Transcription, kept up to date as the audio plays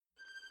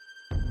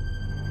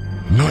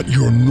not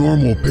your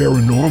normal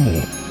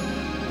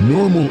paranormal.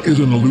 Normal is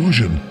an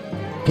illusion.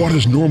 What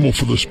is normal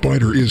for the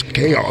spider is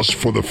chaos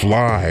for the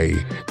fly.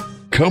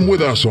 Come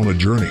with us on a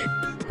journey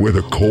where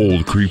the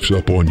cold creeps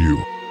up on you,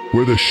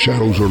 where the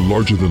shadows are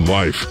larger than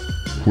life,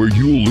 where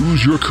you'll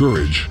lose your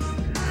courage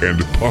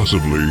and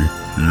possibly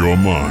your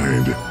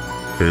mind.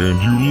 And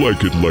you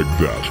like it like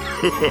that.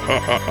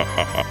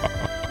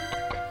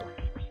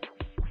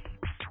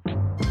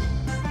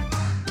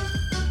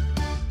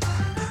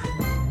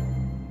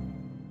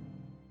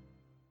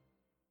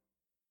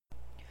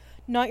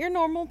 Not Your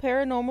Normal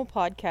Paranormal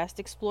podcast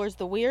explores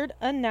the weird,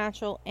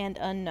 unnatural, and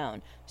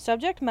unknown.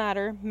 Subject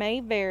matter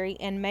may vary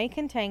and may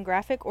contain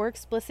graphic or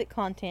explicit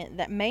content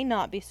that may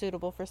not be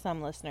suitable for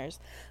some listeners.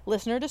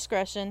 Listener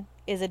discretion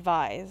is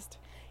advised.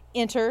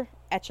 Enter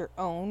at your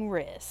own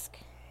risk.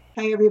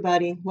 Hi,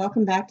 everybody.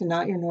 Welcome back to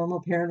Not Your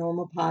Normal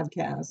Paranormal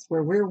podcast,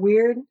 where we're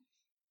weird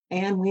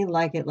and we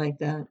like it like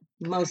that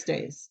most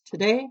days.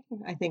 Today,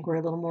 I think we're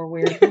a little more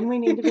weird than we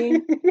need to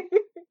be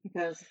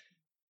because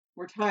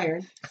we're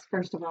tired,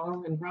 first of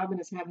all, and Robyn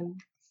is having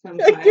some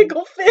kind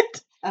giggle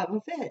fit of a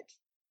fit.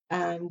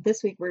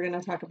 This week, we're going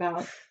to talk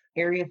about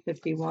Area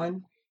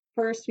 51.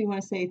 First, we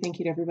want to say thank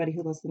you to everybody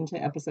who listened to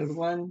episode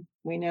 1.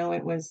 We know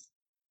it was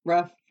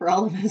rough for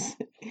all of us,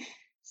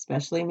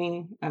 especially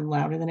me. I'm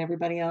louder than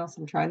everybody else.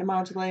 I'm trying to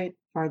modulate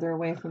farther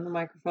away from the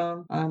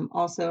microphone.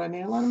 Also, I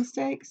made a lot of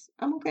mistakes.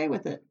 I'm okay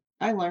with it.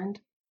 I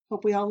learned.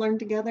 Hope we all learned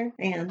together.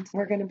 And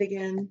we're going to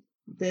begin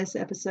this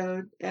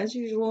episode, as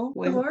usual,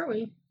 with... Who are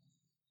we?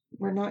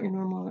 We're not your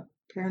normal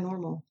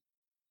paranormal.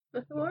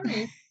 But who are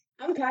we?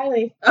 I'm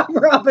Kylie. I'm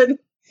Robyn.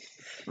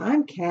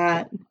 I'm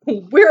Kat.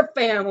 We're a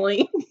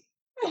family.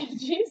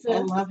 Jesus. I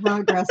love how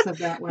aggressive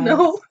that was.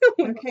 No.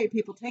 Okay,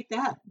 people, take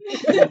that.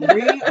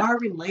 We are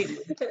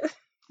related.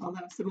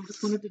 Although some of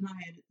us want to deny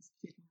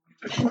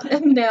it.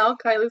 And now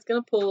Kylie's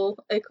going to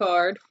pull a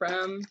card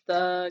from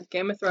the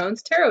Game of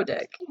Thrones tarot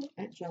deck.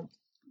 That jumped.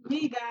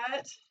 We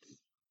got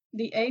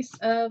The Ace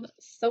of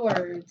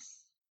Swords.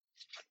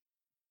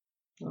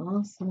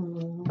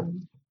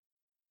 Awesome.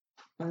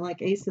 I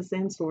like aces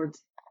and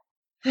swords.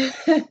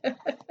 And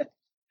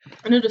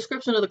the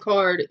description of the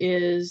card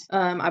is,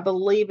 I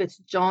believe it's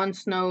Jon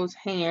Snow's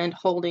hand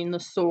holding the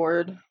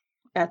sword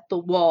at the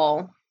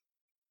wall.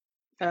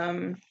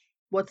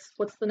 What's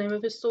the name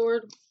of his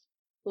sword?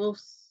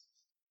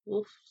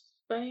 Wolfsbane?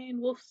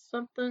 Wolf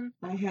something?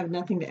 I have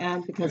nothing to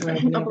add because I've I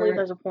believe never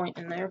there's a point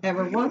in there.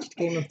 ever watched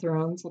Game of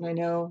Thrones, and I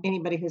know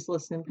anybody who's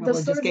listening the probably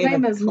just sword's gave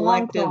name a is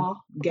collective Longclaw.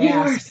 You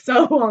are gasp.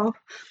 so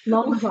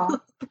Longclaw.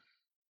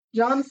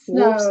 Jon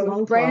Wolf's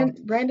Snow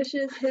Longclaw.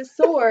 brandishes his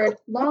sword,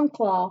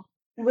 Longclaw,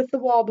 with the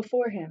wall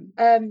before him.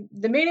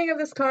 The meaning of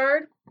this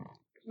card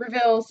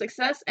reveals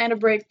success and a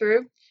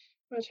breakthrough,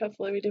 which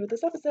hopefully we do with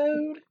this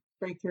episode.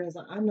 Breakthrough is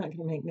I'm not going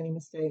to make many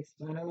mistakes,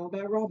 but I don't know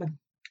about Robyn.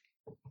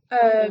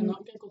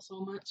 Not giggle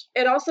so much.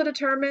 It also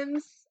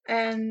determines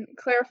and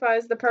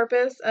clarifies the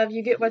purpose of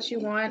you get what you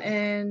want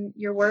in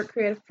your work,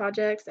 creative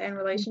projects, and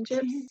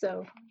relationships.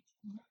 So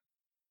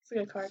it's a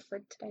good card for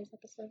today's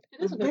episode.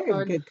 It is a Very good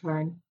card. good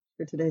card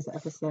for today's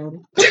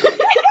episode.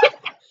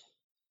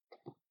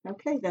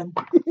 Okay, then.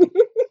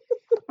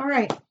 All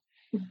right.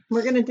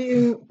 We're going to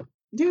do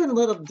it a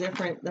little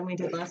different than we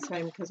did last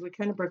time because we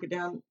kind of broke it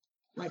down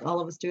like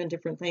all of us doing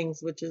different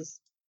things, which is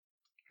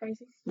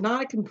Crazy.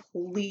 not a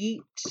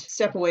complete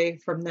step away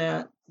from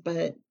that,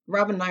 but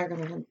Robyn and I are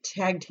going to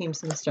tag team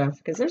some stuff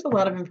because there's a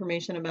lot of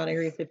information about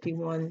Area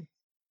 51,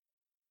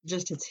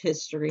 just its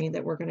history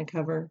that we're going to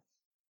cover.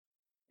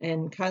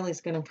 And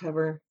Kylie's going to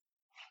cover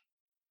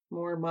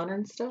more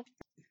modern stuff.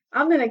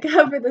 I'm going to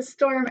cover the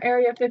Storm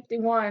Area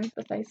 51,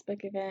 the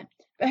Facebook event.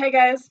 But hey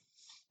guys,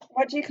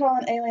 what do you call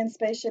an alien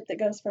spaceship that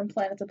goes from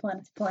planet to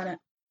planet to planet?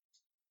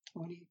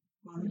 What do you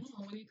What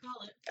do you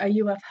call it? A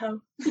UFO.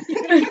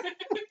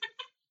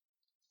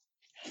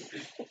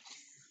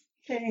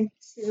 Okay,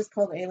 she just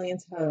called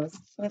aliens hoes.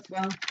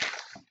 Well,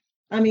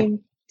 I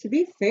mean, to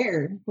be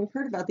fair, we've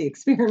heard about the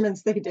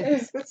experiments they do.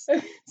 So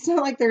it's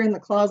not like they're in the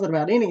closet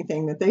about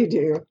anything that they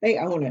do. They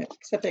own it,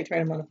 except they try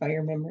to modify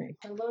your memory.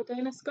 Hello,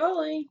 Dana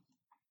Scully.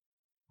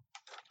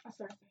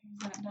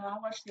 No, I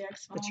watched the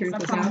X-Files. The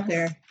truth is out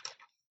there.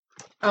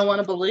 I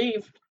want to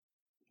believe.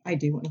 I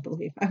do want to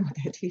believe. I want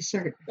that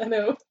t-shirt. I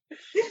know.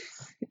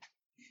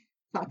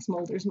 Fox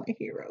Mulder's my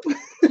hero.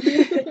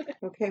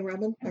 Okay,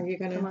 Robyn, are you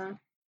going Come to... on.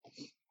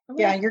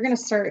 Yeah, you're going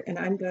to start, and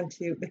I'm going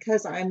to,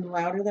 because I'm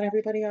louder than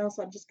everybody else,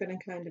 I'm just going to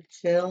kind of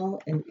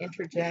chill and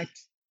interject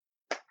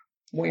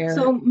where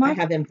I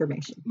have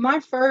information.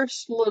 My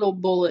first little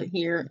bullet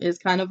here is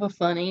kind of a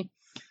funny.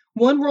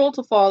 One rule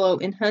to follow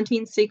in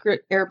hunting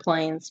secret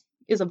airplanes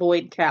is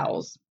avoid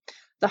cows.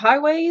 The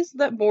highways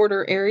that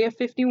border Area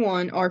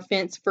 51 are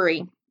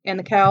fence-free, and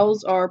the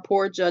cows are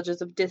poor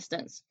judges of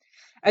distance.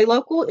 A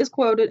local is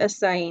quoted as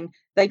saying,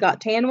 "They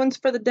got tan ones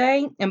for the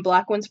day and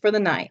black ones for the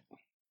night."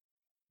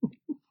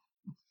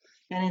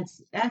 And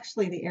it's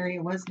actually, the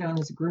area was known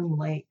as Groom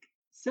Lake.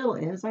 Still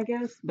is, I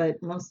guess,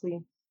 but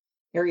mostly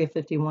Area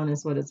 51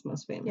 is what it's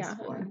most famous Yeah,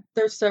 for.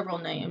 there's several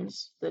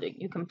names that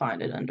you can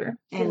find it under.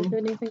 And- And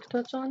anything to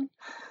touch on?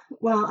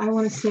 Well, I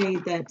want to say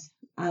that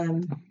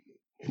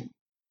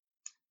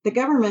the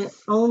government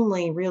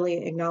only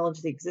really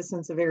acknowledged the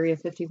existence of Area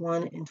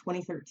 51 in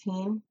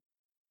 2013.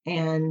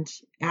 And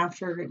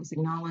after it was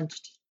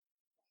acknowledged,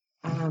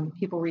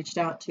 people reached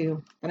out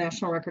to the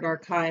National Record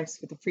Archives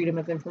with the Freedom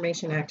of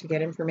Information Act to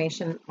get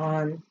information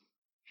on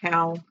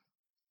how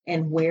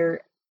and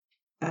where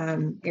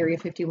Area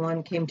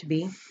 51 came to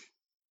be.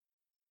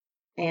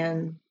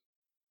 And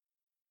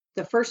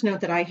the first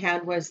note that I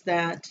had was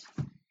that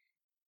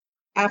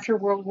after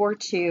World War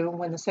II,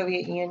 when the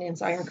Soviet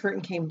Union's Iron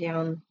Curtain came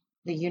down,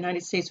 the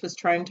United States was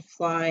trying to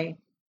fly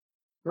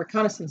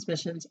reconnaissance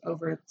missions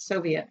over the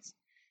Soviets.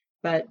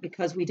 But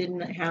because we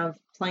didn't have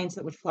planes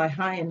that would fly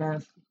high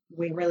enough,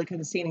 we really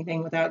couldn't see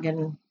anything without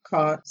getting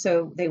caught.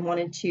 So they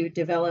wanted to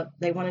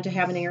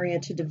have an area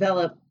to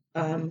develop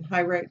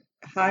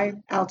high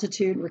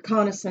altitude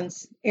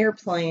reconnaissance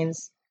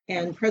airplanes.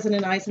 And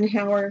President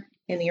Eisenhower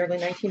in the early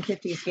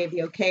 1950s gave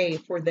the okay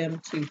for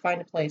them to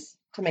find a place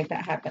to make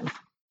that happen.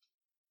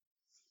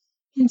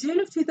 In June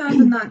of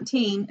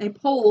 2019, a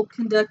poll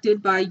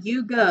conducted by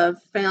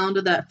YouGov found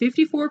that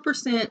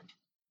 54%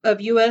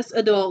 of U.S.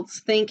 adults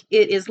think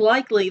it is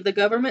likely the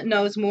government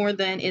knows more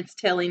than it's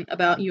telling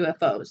about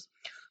UFOs.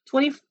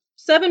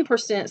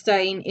 27%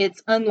 saying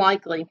it's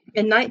unlikely,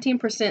 and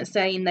 19%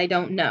 saying they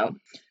don't know.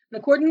 And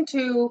according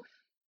to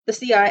the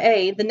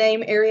CIA, the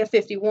name Area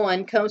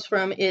 51 comes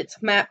from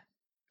its map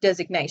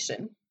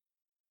designation.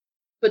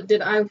 But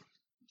did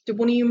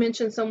one of you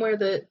mention somewhere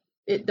that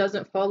it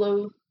doesn't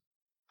follow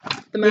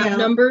the map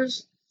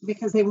numbers?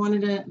 Because they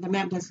wanted the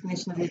map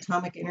designation of the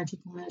Atomic Energy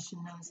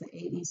Commission, known as the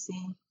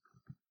AEC.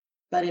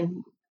 But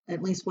in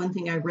at least one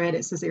thing I read,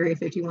 it says Area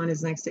 51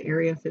 is next to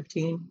Area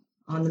 15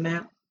 on the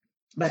map.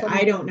 But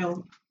I don't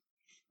know,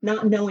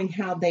 not knowing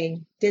how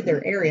they did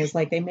their areas,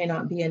 like they may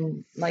not be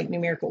in like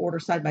numerical order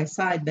side by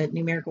side, but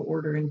numerical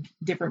order in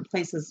different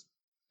places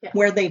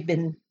where they've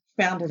been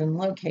founded and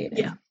located.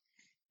 Yeah.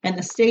 And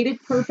the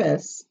stated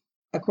purpose,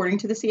 according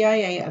to the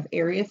CIA, of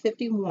Area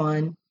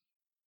 51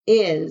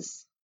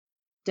 is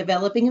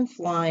developing and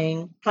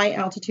flying high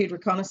altitude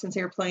reconnaissance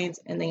airplanes,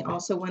 and they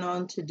also went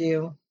on to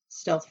do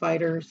stealth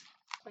fighters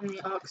And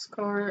the Ox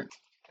cart.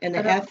 and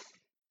the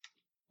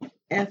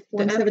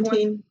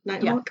F-117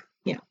 Nighthawk.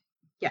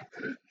 Yeah.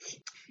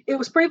 It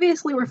was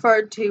previously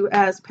referred to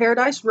as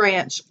Paradise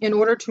Ranch in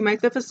order to make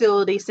the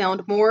facility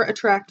sound more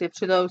attractive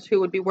to those who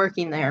would be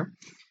working there.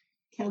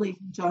 Kelly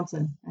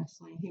Johnson,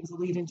 actually, he was the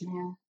lead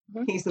engineer.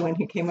 Mm-hmm. He's the one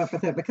who came up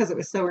with it because it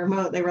was so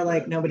remote. They were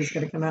like, nobody's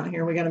going to come out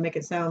here. We got to make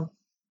it sound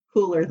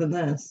cooler than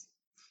this.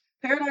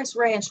 Paradise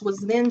Ranch was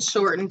then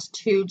shortened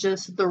to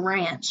just the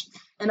ranch,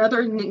 and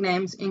other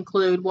nicknames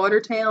include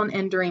Watertown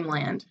and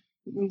Dreamland.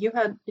 Did you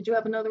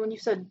have another one? You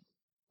said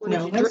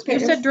you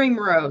said Dream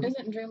Road.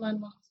 Isn't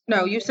Dreamland?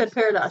 No, you said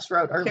Paradise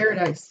Road earlier.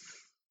 Paradise.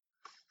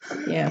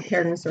 Yeah,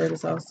 Paradise Road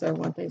is also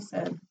what they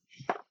said.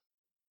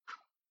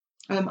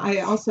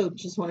 I also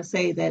just want to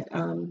say that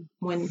I'm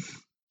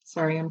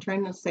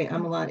trying to say a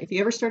lot. If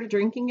you ever start a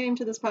drinking game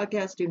to this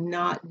podcast, do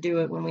not do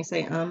it when we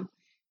say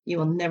You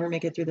will never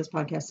make it through this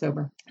podcast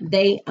sober.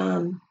 They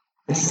drink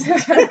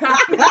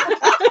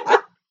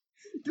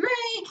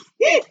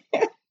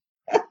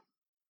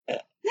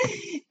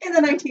in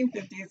the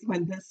 1950s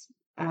when this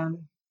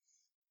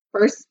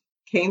first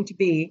came to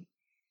be.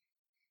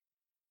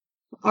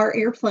 Our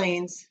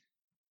airplanes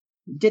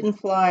didn't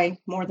fly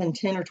more than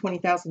 10 or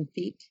 20,000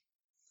 feet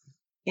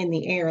in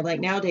the air. Like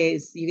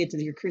nowadays, you get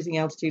to your cruising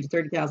altitude of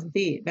 30,000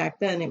 feet. Back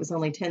then, it was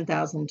only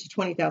 10,000 to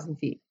 20,000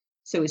 feet.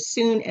 So as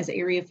soon as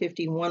Area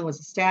 51 was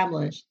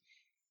established,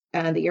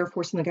 the Air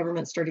Force and the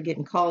government started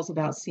getting calls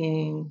about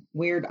seeing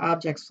weird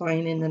objects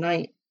flying in the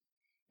night.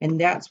 And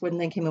that's when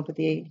they came up with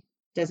the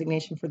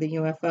designation for the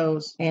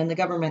UFOs. And the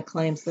government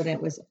claims that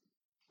it was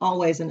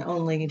always and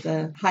only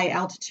the high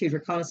altitude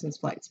reconnaissance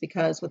flights,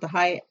 because with the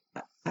high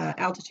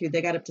altitude,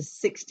 they got up to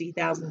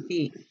 60,000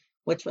 feet,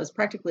 which was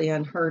practically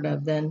unheard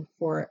of then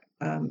for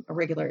a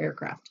regular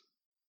aircraft.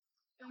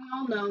 And we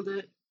all know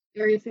that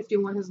Area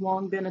 51 has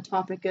long been a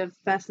topic of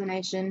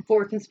fascination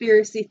for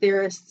conspiracy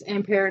theorists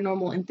and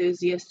paranormal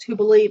enthusiasts who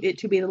believe it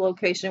to be the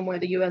location where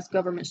the U.S.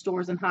 government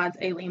stores and hides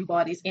alien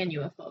bodies and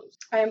UFOs.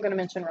 I am going to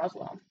mention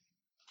Roswell.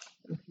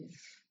 Okay.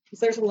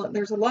 There's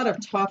a lot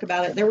of talk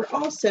about it. There were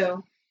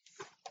also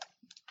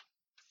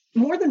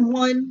more than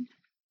one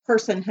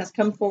person has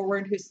come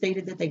forward who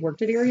stated that they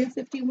worked at Area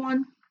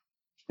 51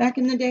 back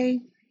in the day,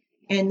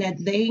 and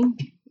that they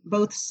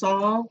both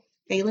saw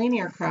alien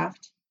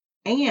aircraft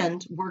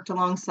and worked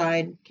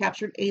alongside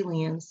captured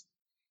aliens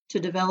to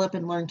develop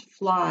and learn to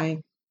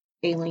fly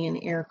alien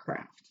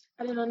aircraft.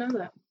 I did not know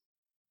that.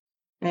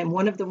 And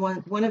one of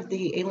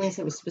the aliens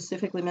that was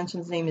specifically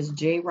mentioned, his name is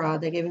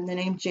J-Rod. They gave him the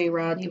name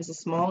J-Rod. He was a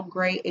small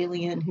gray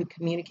alien who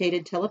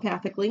communicated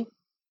telepathically.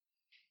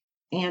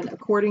 And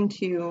according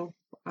to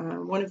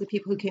one of the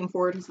people who came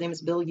forward, his name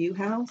is Bill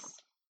UFHoes,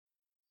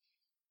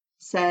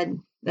 said,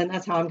 and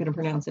that's how I'm going to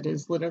pronounce it,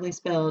 is literally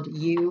spelled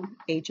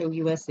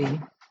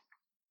UFHouse.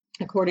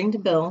 According to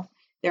Bill,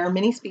 there are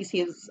many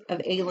species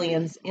of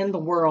aliens in the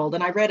world.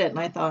 And I read it and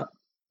I thought,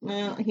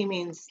 well, he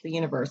means the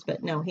universe,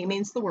 but no, he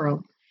means the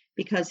world,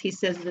 because he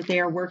says that they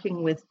are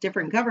working with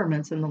different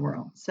governments in the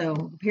world. So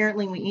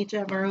apparently we each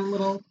have our own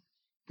little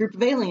group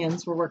of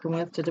aliens we're working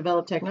with to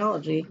develop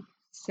technology.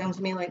 Sounds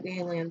to me like the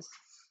aliens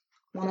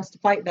want us to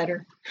fight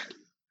better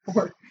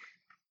or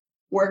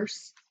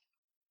worse.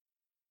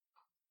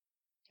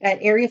 At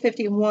Area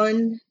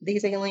 51,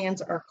 these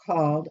aliens are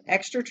called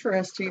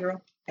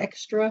extraterrestrial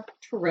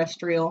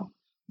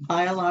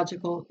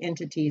biological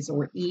entities,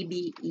 or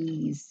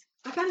EBEs.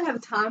 I kind of have a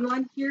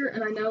timeline here,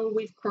 and I know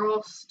we've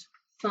crossed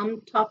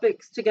some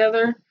topics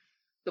together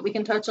that we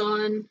can touch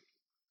on.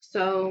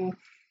 So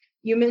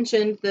you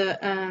mentioned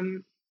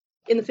the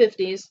in the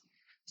 50s.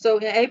 So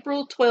in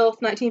April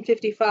 12th,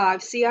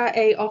 1955,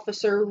 CIA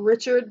officer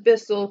Richard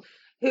Bissell,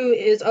 who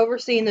is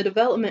overseeing the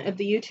development of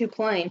the U-2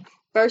 plane,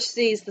 first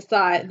sees the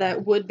site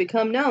that would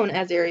become known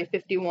as Area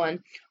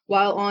 51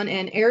 while on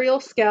an aerial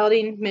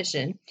scouting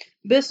mission.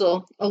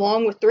 Bissell,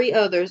 along with 3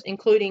 others,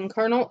 including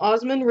Colonel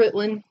Osmond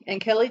Ritlin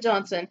and Kelly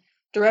Johnson,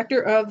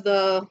 director of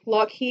the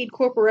Lockheed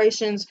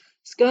Corporation's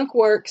Skunk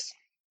Works,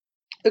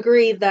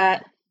 agreed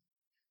that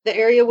the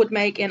area would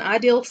make an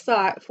ideal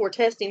site for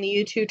testing the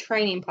U-2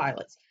 training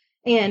pilots,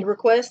 and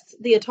requests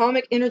the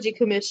Atomic Energy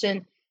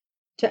Commission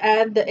to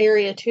add the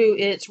area to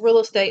its real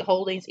estate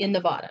holdings in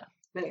Nevada.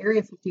 But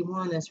Area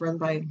 51 is run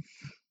by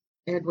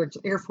Edwards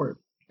Air Force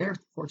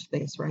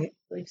Base, right? I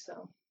believe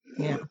so.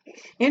 Yeah.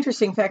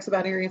 Interesting facts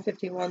about Area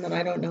 51 that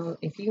I don't know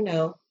if you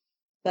know,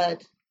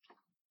 but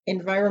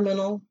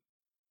environmental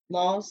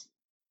laws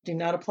do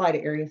not apply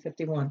to Area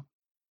 51.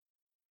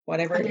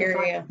 Whatever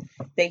area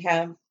they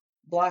have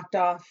blocked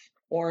off,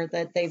 or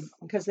that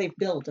because they've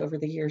built over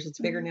the years, it's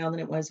bigger now than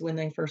it was when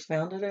they first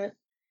founded it.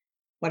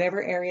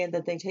 Whatever area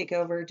that they take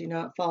over do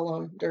not fall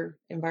under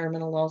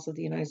environmental laws of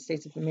the United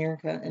States of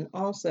America. And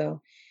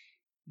also,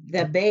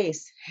 the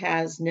base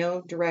has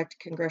no direct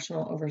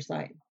congressional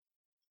oversight.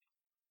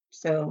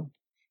 So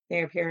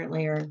they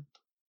apparently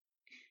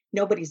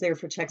nobody's there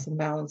for checks and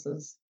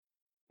balances.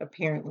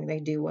 Apparently they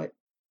do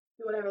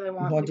whatever they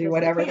want. Will do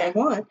whatever they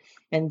want,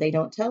 and they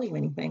don't tell you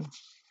anything.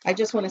 I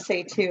just want to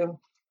say too,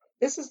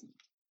 this is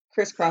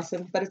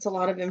crisscrossing, but it's a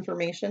lot of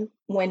information.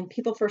 When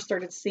people first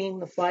started seeing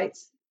the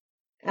flights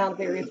out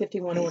of Area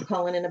 51 and were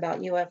calling in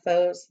about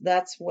UFOs,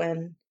 that's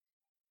when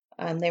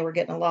they were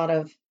getting a lot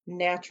of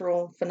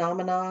natural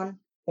phenomenon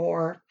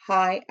or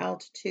high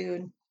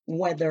altitude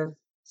weather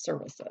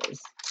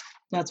services.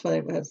 That's what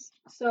it was.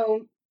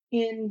 So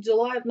in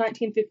July of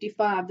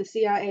 1955, the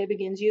CIA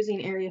begins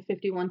using Area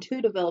 51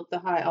 to develop the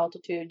high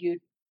altitude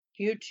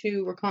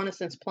U-2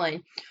 reconnaissance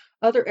plane.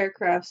 Other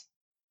aircrafts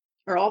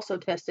are also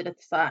tested at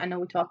the site. I know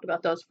we talked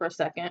about those for a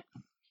second.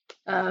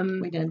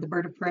 We did the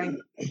bird of prey.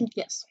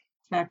 Yes.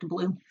 Back to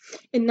blue.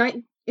 In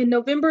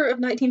November of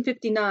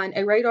 1959,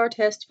 a radar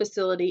test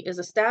facility is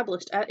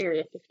established at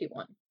Area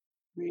 51.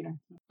 Radar.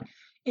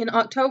 In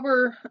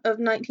October of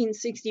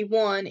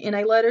 1961, in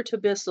a letter to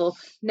Bissell,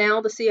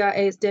 now the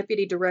CIA's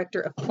deputy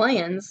director of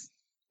plans,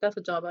 that's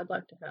a job I'd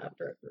like to have,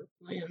 director of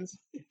plans,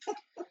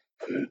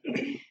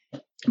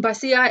 by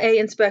CIA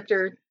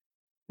Inspector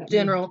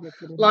General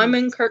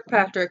Lyman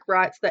Kirkpatrick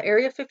writes that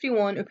Area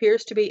 51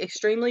 appears to be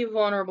extremely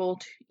vulnerable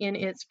in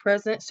its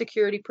present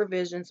security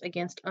provisions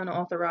against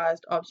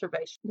unauthorized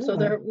observation.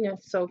 Really?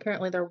 So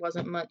apparently there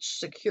wasn't much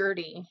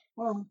security.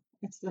 Well,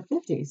 it's the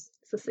 50s.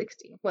 It's the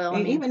 60s. Well,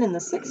 even in the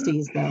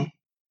 60s, though,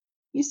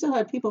 you still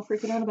had people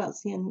freaking out about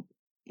seeing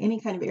any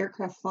kind of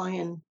aircraft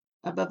flying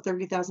above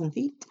 30,000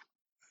 feet.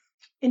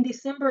 In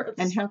December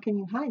and how can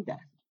you hide that?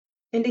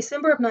 In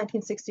December of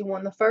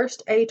 1961, the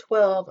first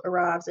A-12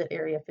 arrives at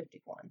Area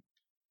 51.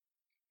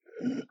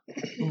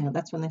 Yeah,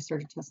 that's when they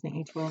started testing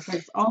A-12s.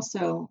 There's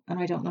also, and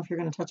I don't know if you're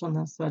going to touch on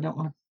this, so I don't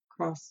want to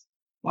cross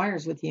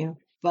wires with you,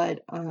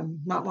 but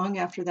not long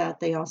after that,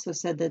 they also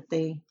said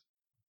that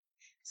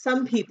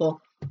some people,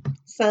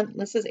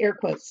 this is air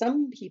quotes,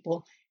 some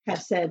people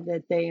have said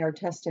that they are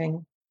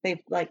testing,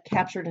 they've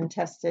captured and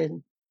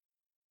tested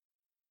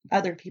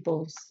other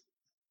people's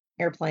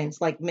airplanes,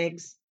 like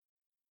MiGs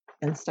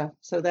and stuff.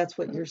 So that's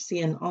what you're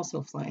seeing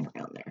also flying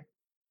around there.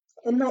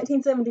 In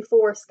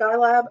 1974,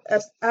 Skylab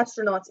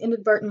astronauts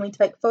inadvertently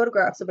take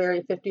photographs of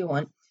Area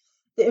 51.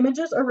 The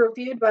images are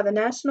reviewed by the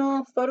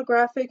National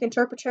Photographic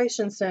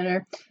Interpretation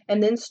Center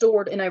and then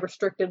stored in a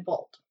restricted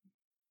vault.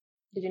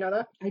 Did you know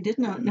that? I did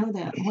not know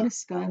that. What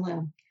is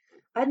Skylab?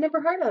 I'd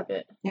never heard of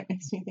it. It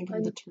makes me think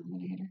of the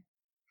Terminator.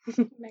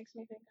 It makes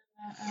me think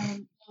of that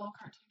little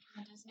cartoon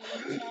from the Disney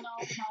Channel,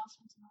 Miles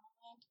from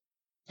Tomorrowland.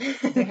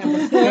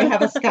 They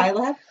have a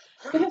Skylab?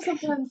 They have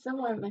something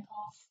similar that they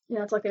call.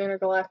 Yeah, it's like an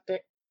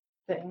intergalactic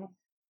thing.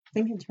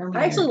 Thinking Terminator.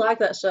 I actually like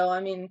that show.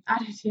 I mean, I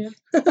do too.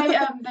 They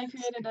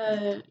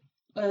created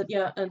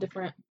a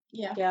different.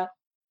 Yeah.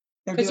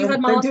 They're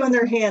doing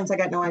their hands. I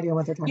got no idea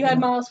what they're talking about. You had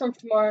Miles from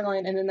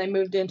Tomorrowland, and then they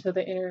moved into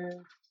the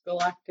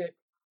intergalactic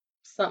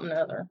something or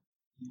other.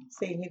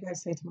 See, you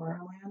guys say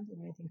Tomorrowland,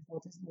 and I think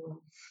Walt Disney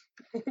World.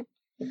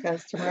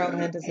 Because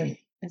Tomorrowland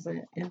is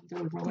an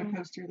indoor roller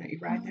coaster that you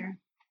ride there.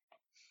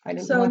 I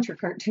didn't So, watch your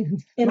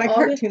cartoons. in My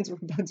August- cartoons were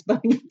Bugs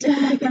Bunny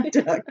and Donald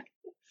Duck.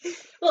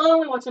 Well, I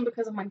only watch them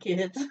because of my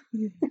kids.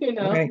 You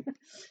know. Right.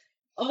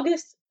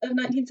 August of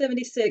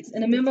 1976,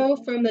 in a memo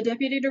from the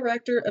Deputy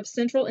Director of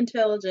Central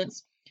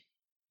Intelligence,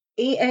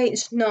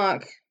 E.H.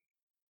 Knock,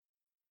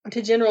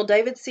 to General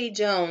David C.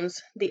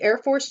 Jones, the Air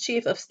Force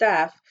Chief of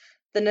Staff,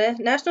 the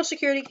National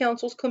Security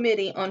Council's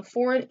Committee on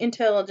Foreign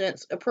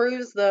Intelligence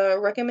approves the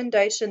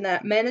recommendation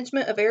that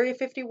management of Area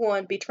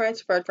 51 be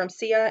transferred from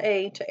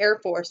CIA to Air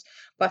Force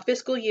by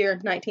fiscal year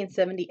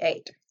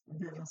 1978.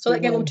 So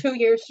that gave them 2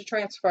 years to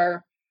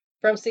transfer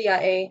from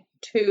CIA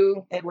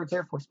to Edwards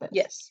Air Force Base.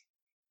 Yes.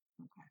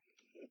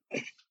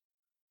 Okay.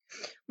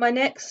 My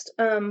next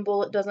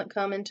bullet doesn't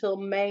come until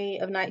May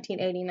of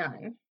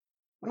 1989.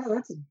 Wow,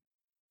 that's a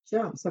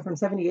jump. So from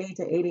 78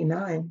 to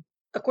 89.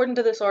 According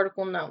to this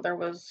article, no, there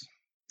was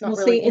not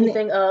Well, really see,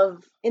 anything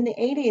of... In the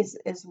 80s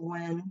is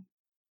when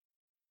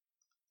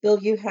Bill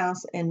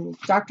UFHoes and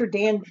Dr.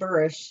 Dan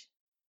Burish,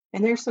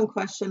 and there's some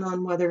question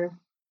on whether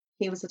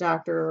he was a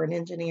doctor or an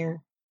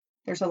engineer.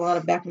 There's a lot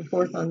of back and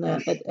forth on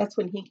that, but that's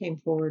when he came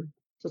forward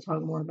to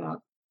talk more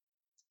about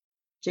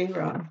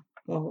J-Rod,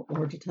 well,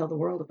 or to tell the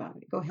world about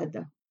it. Go ahead,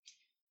 though.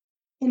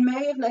 In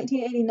May of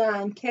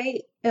 1989,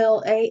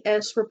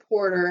 KLAS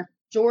reporter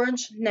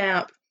George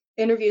Knapp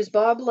interviews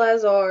Bob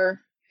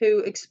Lazar, who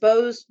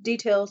exposed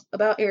details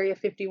about Area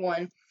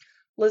 51.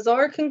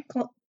 Lazar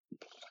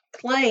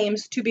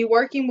claims to be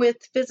working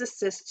with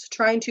physicists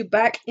trying to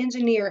back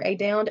engineer a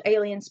downed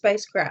alien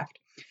spacecraft.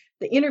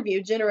 The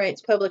interview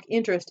generates public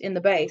interest in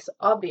the base,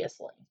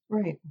 obviously.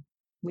 Right.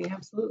 We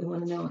absolutely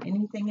want to know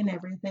anything and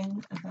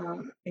everything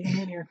about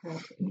alien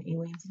aircraft and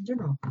aliens in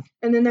general.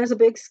 And then there's a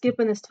big skip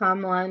in this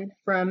timeline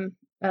from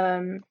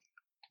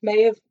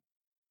May of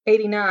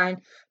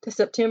 89 to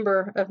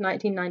September of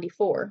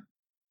 1994.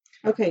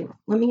 Okay,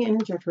 let me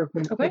interject real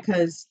quick. Okay.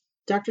 Because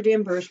Dr.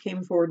 Dan Burish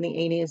came forward in the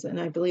 80s, and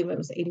I believe it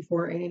was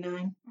 84 or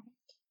 89.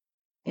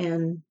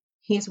 And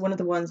he's one of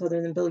the ones,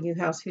 other than Bill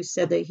UFHoes, who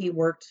said that he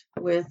worked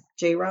with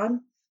J-Rod.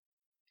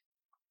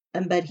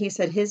 But he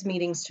said his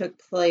meetings took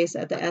place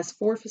at the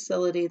S4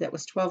 facility that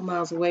was 12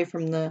 miles away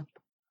from the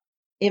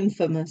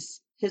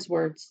infamous, his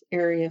words,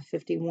 Area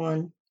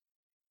 51.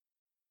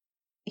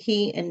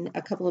 He and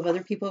a couple of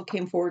other people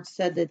came forward,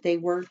 said that they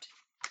worked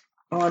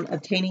on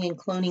obtaining and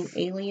cloning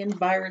alien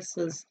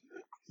viruses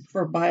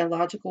for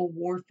biological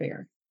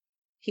warfare.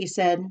 He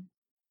said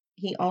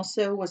he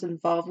also was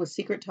involved with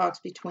secret talks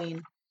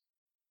between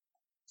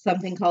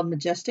something called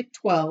Majestic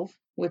 12,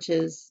 which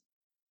is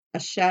a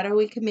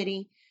shadowy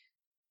committee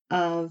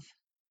of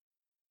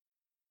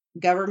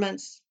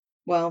governments,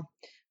 well,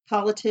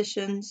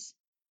 politicians,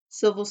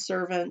 civil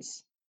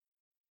servants,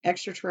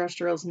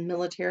 extraterrestrials, and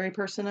military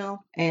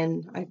personnel.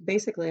 And I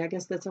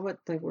guess that's what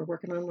they were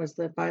working on, was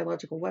the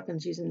biological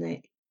weapons using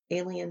the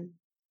alien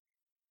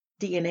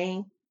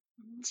DNA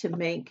to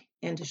make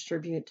and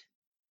distribute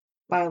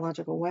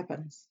biological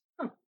weapons.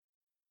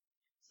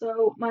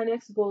 So my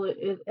next bullet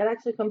it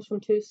actually comes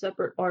from two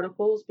separate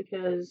articles,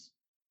 because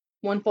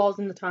one falls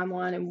in the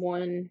timeline and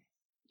one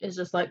is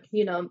just like,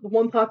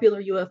 one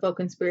popular UFO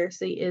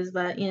conspiracy is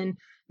that in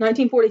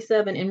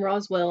 1947 in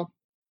Roswell,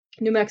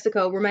 New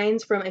Mexico,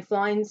 remains from a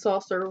flying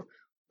saucer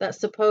that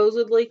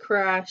supposedly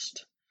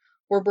crashed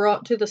were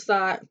brought to the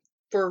site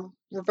for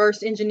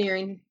reverse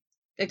engineering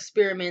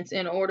experiments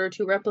in order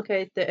to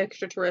replicate the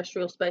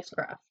extraterrestrial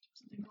spacecraft.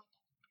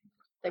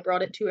 They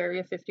brought it to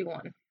Area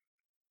 51.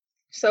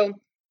 So,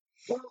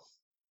 well,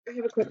 I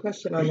have a quick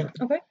question on that.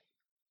 Okay.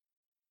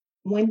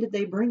 When did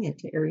they bring it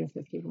to Area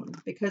 51?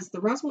 Because the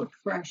Roswell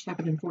crash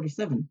happened in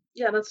 47.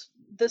 Yeah, that's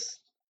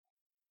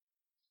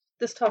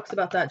this talks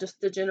about that, just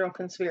the general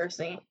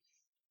conspiracy.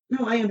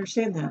 No, I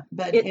understand that,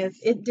 but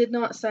it did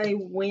not say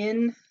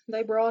when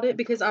they brought it,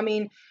 because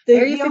Area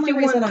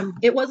 51,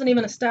 it wasn't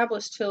even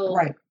established till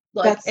right,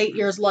 8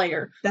 years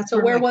later. That's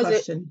so where my was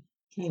question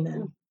came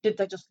in. Did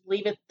they just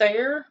leave it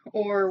there,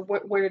 or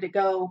where did it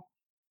go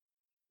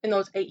in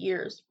those 8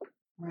 years?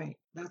 Right,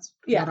 that's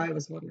what I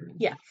was wondering.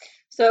 Yeah.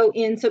 So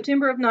in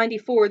September of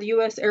 94, the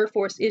U.S. Air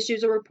Force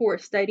issues a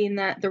report stating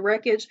that the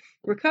wreckage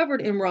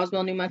recovered in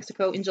Roswell, New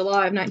Mexico in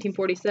July of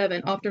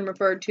 1947, often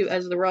referred to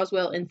as the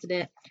Roswell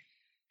incident,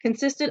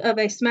 consisted of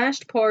a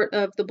smashed part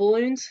of the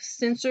balloons,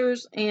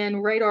 sensors,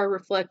 and radar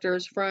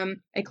reflectors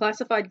from a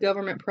classified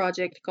government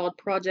project called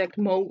Project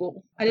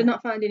Mogul. I did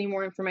not find any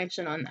more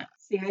information on that.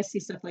 See, I see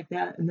stuff like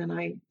that, and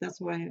then that's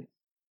why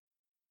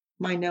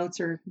my notes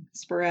are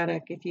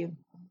sporadic.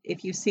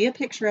 If you see a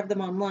picture of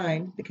them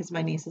online, because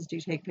my nieces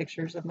do take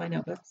pictures of my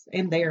notebooks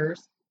and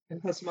theirs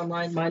and post them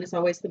online, mine is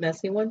always the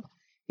messy one,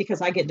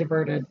 because I get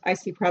diverted. I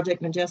see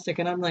Project Majestic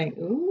and I'm like,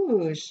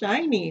 ooh,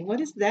 shiny. What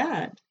is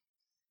that?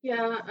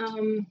 Yeah,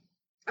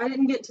 I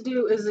didn't get to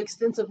do as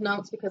extensive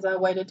notes because I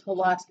waited till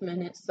last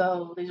minute,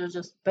 so these are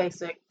just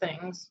basic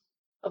things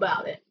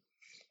about it.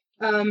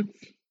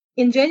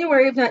 In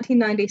January of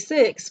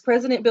 1996,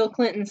 President Bill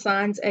Clinton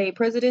signs a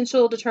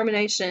presidential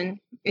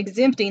determination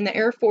exempting the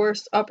Air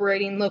Force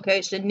operating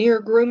location near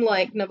Groom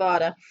Lake,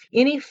 Nevada.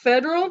 Any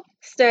federal,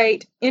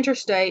 state,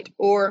 interstate,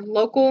 or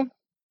local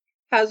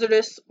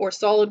hazardous or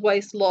solid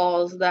waste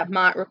laws that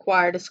might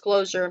require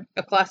disclosure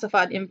of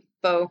classified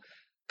info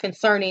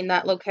concerning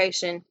that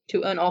location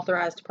to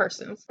unauthorized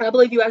persons. I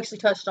believe you actually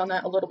touched on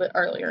that a little bit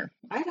earlier.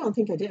 I don't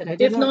think I did.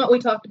 If not, we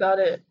talked about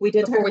it We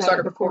did before talk we about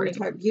started it before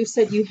recording. you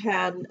said you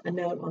had a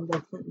note on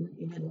Bill Clinton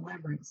that you had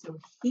elaborate. So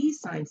he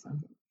signed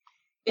something.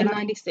 In And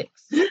 96.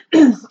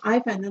 I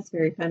find this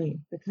very funny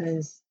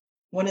because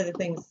one of the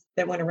things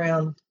that went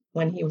around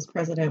when he was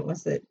president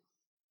was that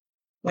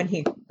when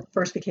he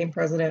first became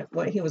president,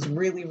 what he was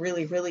really,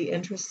 really, really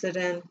interested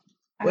in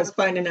was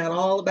finding out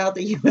all about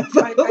the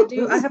UFOs. I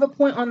do. I have a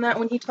point on that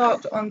when he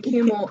talked on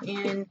Jimmy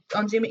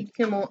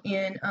Kimmel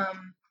in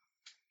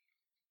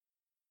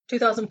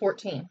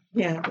 2014.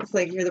 Yeah, it's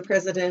like you're the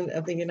president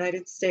of the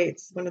United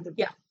States, one of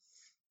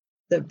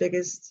the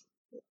biggest,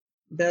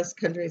 best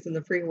countries in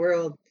the free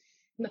world.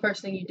 And the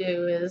first thing you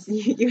do is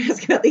you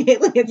ask about the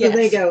aliens, Yes. and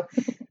they go,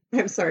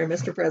 "I'm sorry,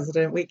 Mr.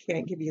 President, we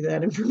can't give you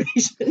that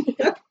information."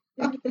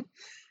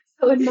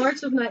 So in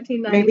March of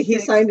 1996, Maybe he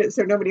signed it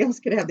so nobody else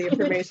could have the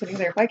information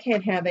either. If I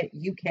can't have it,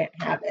 you can't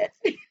have it.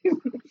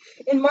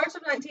 In March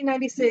of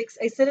 1996,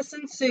 a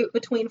citizen suit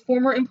between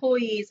former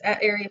employees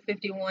at Area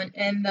 51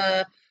 and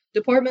the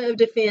Department of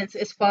Defense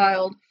is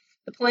filed.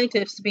 The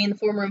plaintiffs, being the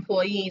former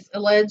employees,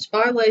 allege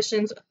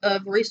violations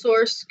of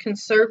Resource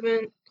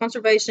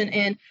Conservation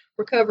and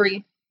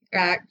Recovery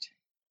Act.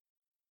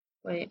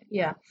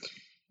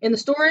 In the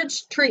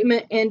storage,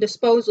 treatment, and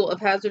disposal of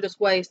hazardous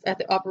waste at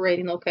the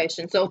operating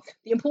location. So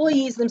the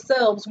employees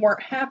themselves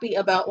weren't happy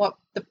about what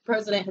the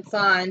president had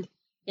signed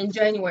in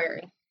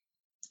January.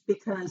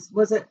 Because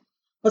was it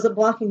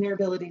blocking their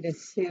ability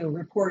to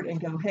report and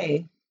go,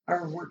 hey,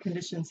 our work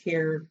conditions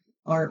here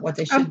aren't what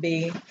they should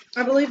be?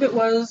 I believe it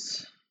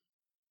was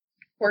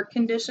work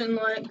condition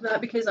like that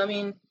because,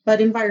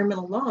 But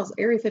environmental laws,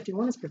 Area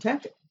 51 is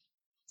protected.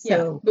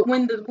 So, but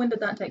when did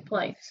that take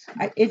place?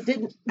 It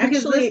didn't.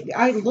 Actually,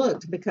 I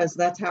looked because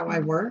that's how I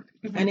work,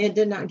 and it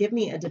did not give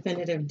me a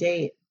definitive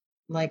date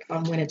like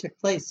on when it took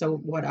place. So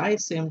what I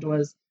assumed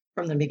was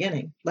from the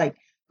beginning. Like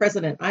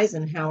President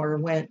Eisenhower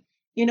went,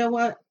 you know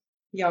what?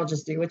 Y'all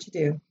just do what you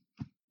do.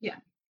 Yeah.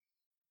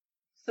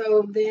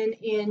 So then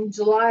in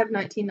July of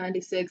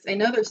 1996,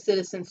 another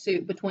citizen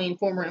suit between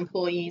former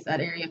employees at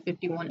Area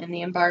 51 and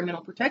the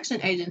Environmental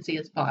Protection Agency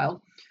is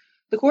filed.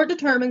 The court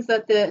determines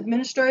that the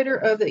administrator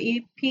of the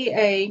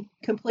EPA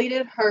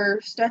completed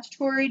her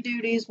statutory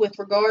duties with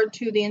regard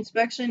to the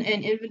inspection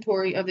and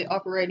inventory of the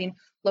operating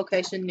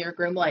location near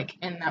Groom Lake,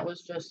 and that was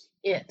just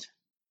it.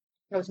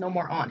 There was no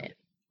more on it.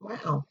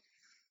 Wow.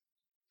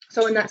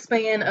 So in that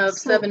span of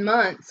 7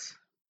 months...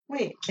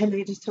 Wait, and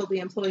they just told the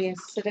employees,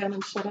 sit down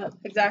and shut up.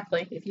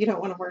 Exactly. If you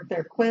don't want to work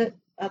there, quit.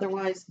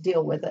 Otherwise,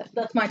 deal with it.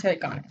 That's my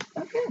take on it.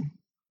 Okay.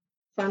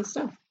 Fun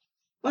stuff.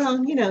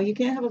 Well, you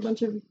can't have a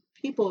bunch of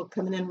people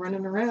coming in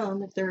running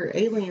around if there are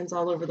aliens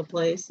all over the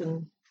place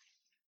and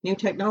new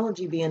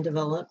technology being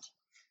developed.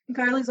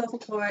 Kylie's awful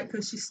quiet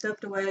because she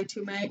stepped away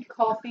to make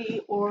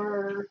coffee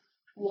or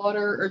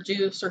water or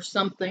juice or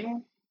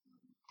something.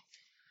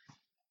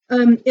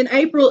 In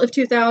April of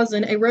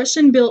 2000, a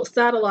Russian-built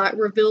satellite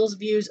reveals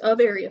views of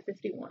Area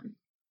 51.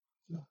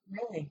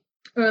 Really?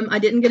 I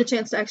didn't get a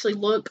chance to actually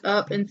look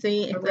up and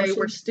see if they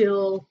were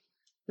still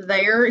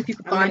there, if you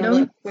could find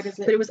them. What is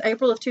it? But it was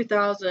April of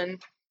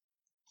 2000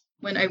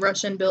 when a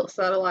Russian-built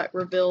satellite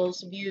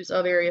reveals views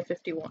of Area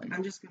 51.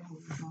 I'm just going to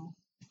Google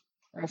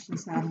Russian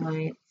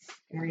satellite,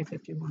 Area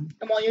 51.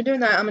 And while you're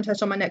doing that, I'm going to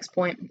touch on my next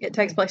point. It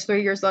takes place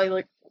 3 years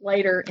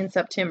later in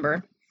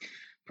September.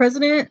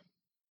 President,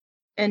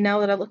 and now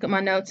that I look at my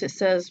notes, it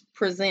says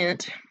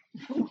present.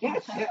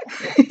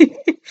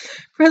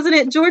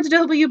 President George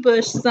W.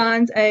 Bush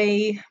signs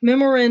a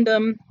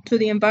memorandum to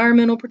the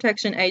Environmental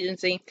Protection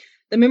Agency.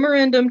 The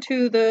memorandum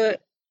to the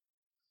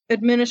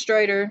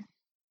administrator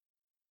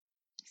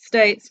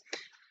states,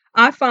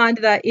 I find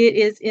that it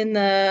is in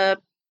the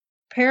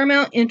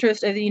paramount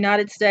interest of the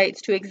United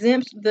States to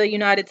exempt the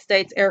United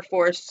States Air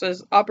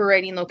Force's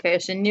operating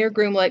location near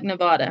Groom Lake,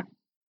 Nevada,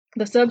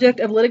 the subject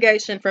of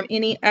litigation from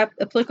any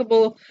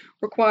applicable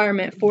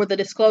requirement for the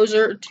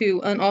disclosure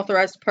to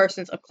unauthorized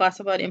persons of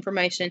classified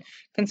information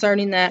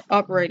concerning that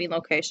operating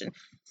location.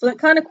 So that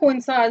kind of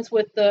coincides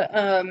with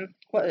the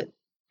what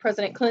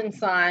President Clinton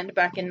signed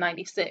back in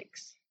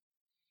 96.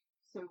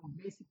 So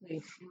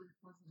basically,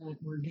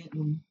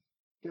 president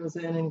goes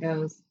in and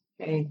goes,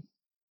 hey,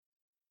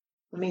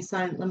 let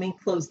me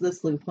close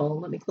this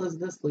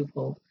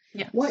loophole.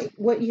 Yes.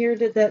 What year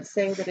did that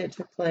say that it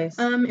took place?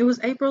 It was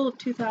April of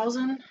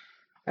 2000.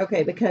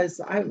 Okay,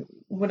 because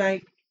when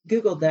I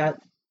Googled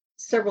that,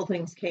 several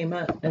things came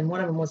up, and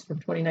one of them was from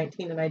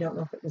 2019, and I don't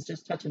know if it was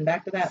just touching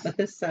back to that, but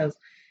this says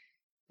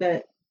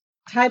the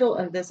title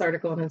of this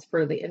article, and it's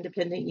for the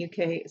Independent UK,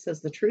 it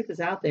says the truth is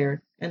out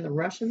there, and the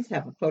Russians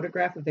have a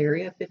photograph of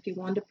Area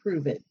 51 to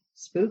prove it.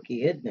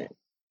 Spooky, isn't it?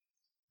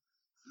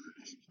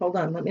 Hold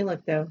on, let me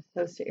look though.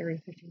 Close to Area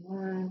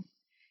 51.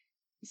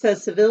 It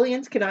says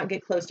civilians cannot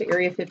get close to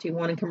Area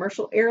 51 and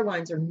commercial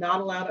airlines are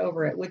not allowed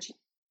over it, which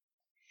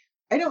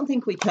I don't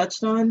think we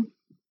touched on,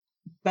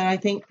 but I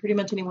think pretty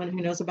much anyone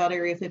who knows about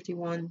Area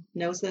 51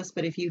 knows this.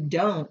 But if you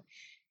don't,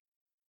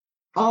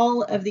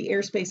 all of the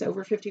airspace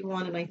over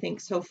 51, and I think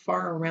so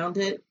far around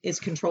it, is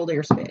controlled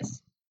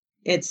airspace.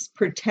 It's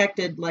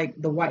protected like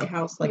the White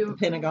House, like the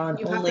Pentagon.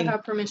 You have to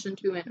have permission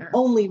to enter.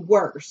 Only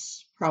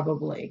worse,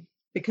 probably,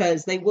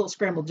 because they will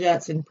scramble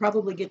jets and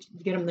probably get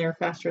them there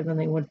faster than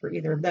they would for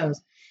either of those.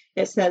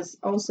 It says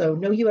also,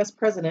 no U.S.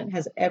 president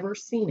has ever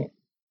seen it.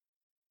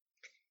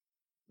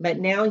 But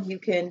now you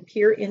can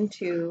peer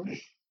into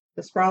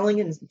the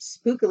sprawling and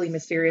spookily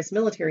mysterious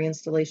military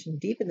installation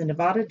deep in the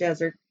Nevada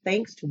desert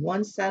thanks to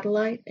one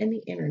satellite and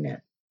the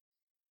internet.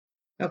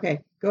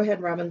 Okay, go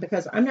ahead, Robyn,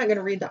 because I'm not going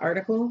to read the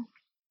article.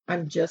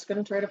 I'm just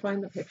going to try to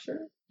find the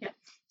picture. Yeah.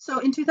 So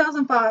in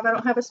 2005, I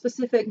don't have a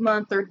specific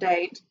month or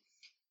date,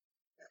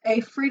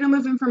 a Freedom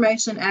of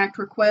Information Act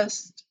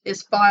request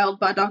is filed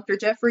by Dr.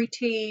 Jeffrey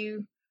T.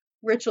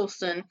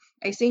 Richelson,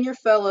 a senior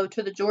fellow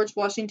to the George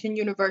Washington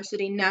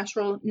University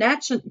National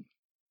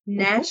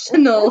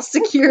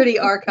Security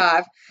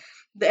Archive.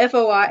 The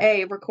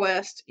FOIA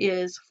request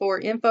is for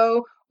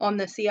info on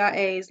the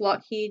CIA's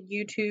Lockheed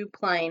U-2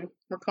 plane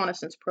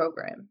reconnaissance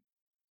program.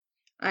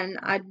 And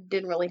I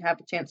didn't really have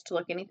a chance to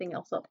look anything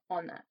else up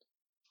on that.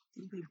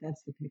 I think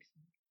that's the picture.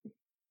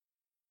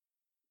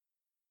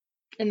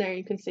 And there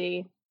you can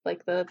see,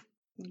 like, the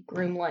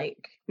Groom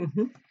Lake.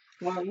 Mm-hmm.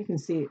 Well, you can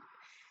see,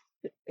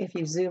 if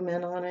you zoom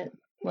in on it,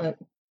 look,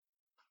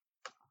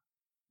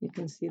 you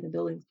can see the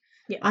buildings.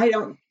 Yeah. I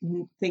don't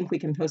think we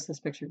can post this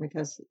picture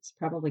because it's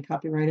probably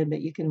copyrighted,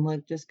 but you can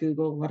look, just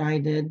Google what I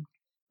did,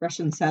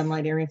 Russian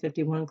satellite Area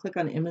 51, click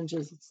on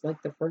images. It's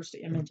like the first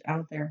image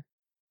out there.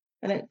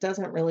 And it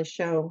doesn't really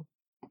show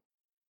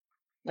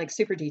like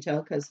super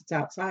detail because it's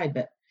outside,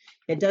 but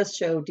it does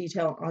show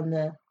detail on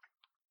the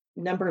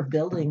number of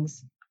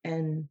buildings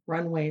and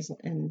runways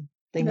and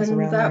things and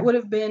around that there. would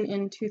have been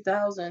in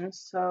 2000,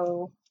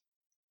 so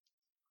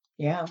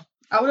yeah.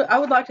 I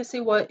would like to see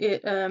what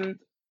it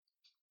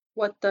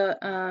what is the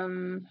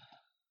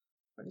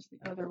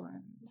other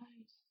one?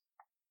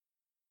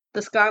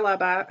 The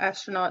Skylab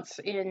astronauts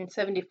in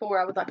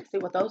 74. I would like to see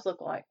what those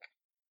look like.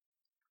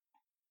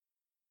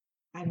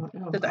 I don't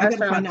know. The I gotta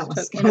find out what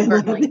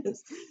Skylab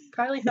is.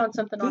 Kylie found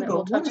something on it.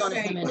 We'll touch on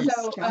it in a minute.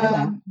 So,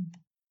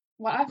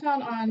 what I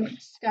found on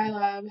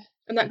Skylab,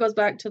 and that goes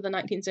back to the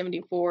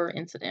 1974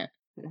 incident.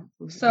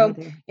 So,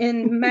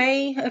 in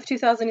May of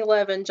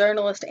 2011,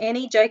 journalist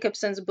Annie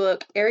Jacobson's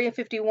book, Area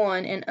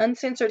 51, An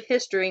Uncensored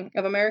History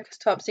of America's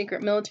Top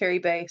Secret Military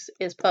Base,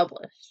 is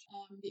published.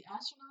 The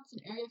astronauts in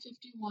Area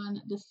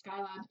 51, the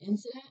Skylab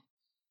incident.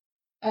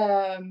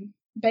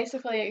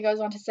 Basically, it goes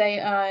on to say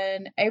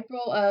on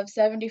April of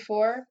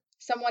 74,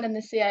 someone in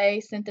the CIA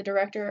sent the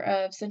director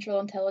of Central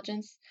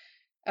Intelligence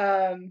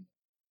a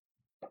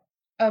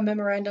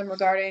memorandum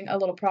regarding a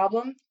little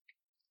problem.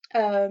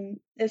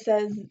 It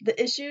says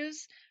the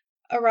issues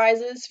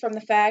arises from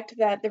the fact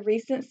that the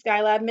recent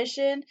Skylab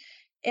mission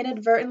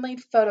inadvertently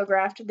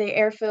photographed the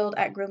airfield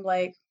at Groom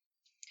Lake.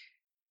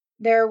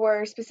 There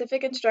were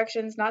specific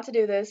instructions not to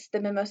do this,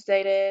 the memo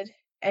stated,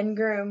 and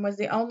Groom was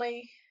the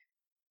only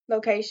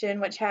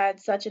location which had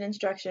such an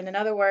instruction. In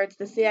other words,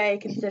 the CIA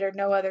considered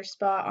no other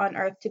spot on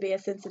Earth to be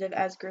as sensitive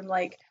as Groom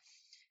Lake,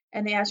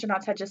 and the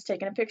astronauts had just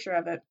taken a picture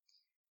of it.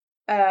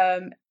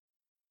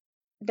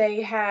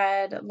 They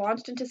had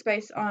launched into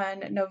space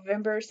on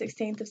November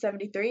 16th of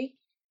 73,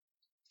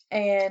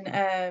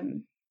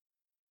 and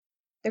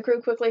the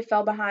crew quickly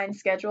fell behind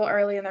schedule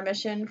early in their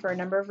mission for a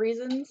number of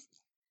reasons.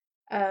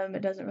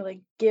 It doesn't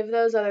really give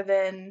those other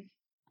than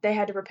they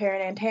had to repair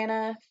an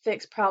antenna,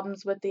 fix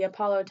problems with the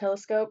Apollo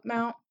telescope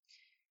mount,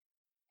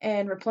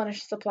 and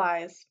replenish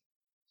supplies.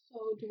 So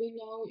do we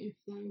know if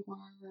they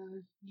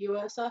were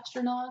U.S.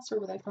 astronauts or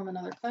were they from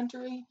another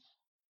country?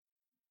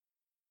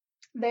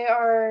 They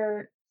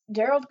are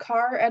Gerald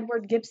Carr,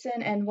 Edward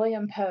Gibson, and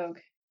William Pogue.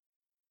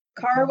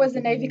 Carr was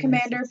the Navy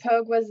commander,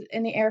 Pogue was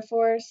in the Air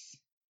Force,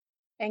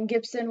 and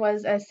Gibson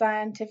was a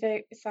scientist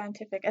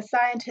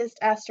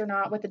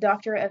astronaut with a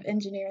doctorate of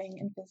engineering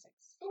and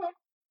physics. Okay.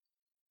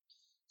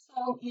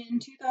 So in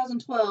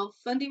 2012,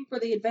 funding for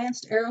the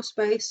Advanced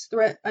Aerospace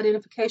Threat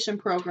Identification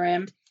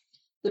Program,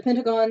 the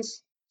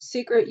Pentagon's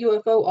secret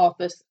UFO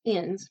office,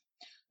 ends.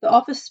 The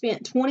office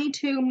spent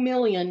 $22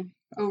 million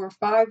over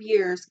 5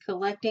 years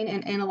collecting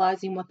and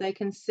analyzing what they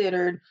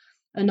considered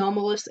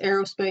anomalous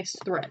aerospace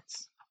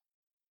threats.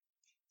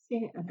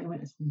 See, I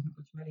want to see how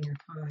much money your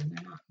time.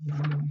 They're not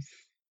anomalous.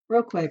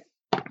 Real quick,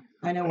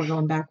 I know we're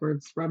going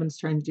backwards. Robyn's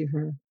trying to do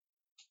her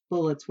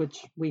bullets,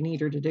 which we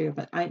need her to do,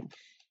 but I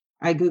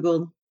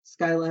Googled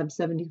Skylab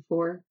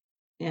 74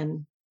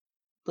 and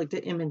looked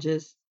at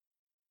images.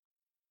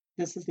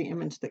 This is the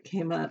image that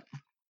came up.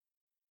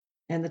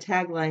 And the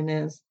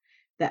tagline is,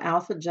 the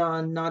Alpha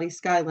John Naughty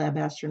Skylab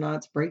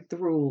astronauts break the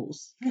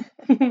rules.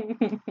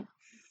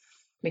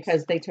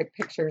 Because they took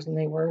pictures and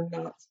they were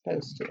not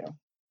supposed to.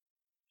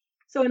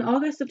 So in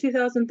August of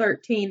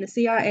 2013, the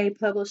CIA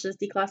publishes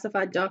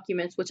declassified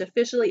documents which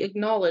officially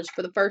acknowledge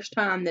for the first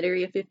time that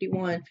Area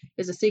 51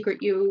 is a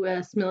secret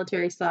U.S.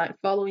 military site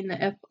following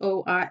the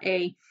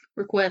FOIA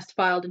request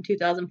filed in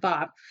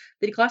 2005.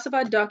 The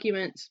declassified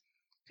documents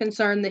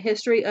concern the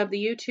history of the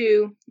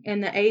U-2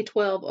 and the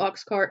A-12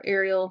 Oxcart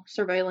aerial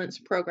surveillance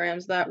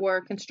programs that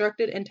were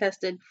constructed and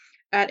tested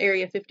at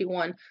Area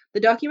 51. The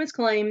documents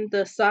claim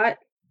the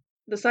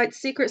site's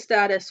secret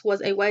status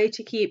was a way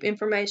to keep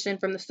information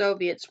from the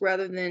Soviets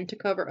rather than to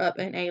cover up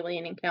an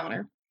alien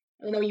encounter.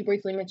 I know you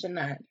briefly mentioned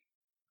that.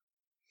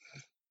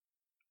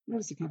 What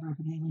was to cover up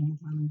an alien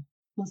encounter?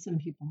 Listen,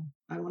 people,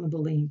 I want to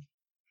believe.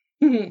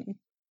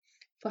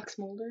 Fox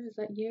Mulder, is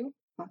that you?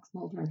 Fox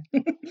Mulder.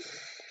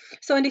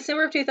 So in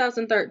December of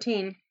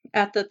 2013,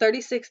 at the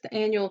 36th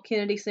Annual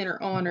Kennedy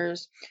Center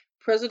Honors,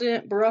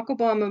 President Barack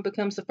Obama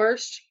becomes the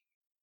first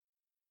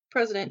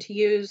president to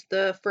use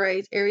the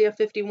phrase Area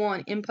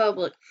 51 in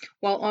public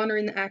while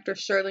honoring the actress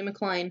Shirley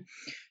MacLaine,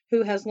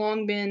 who has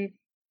long been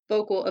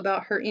vocal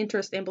about her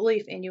interest and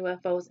belief in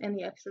UFOs and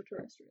the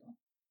extraterrestrial.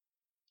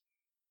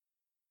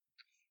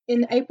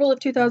 In April of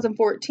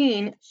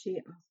 2014, she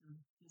also,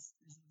 just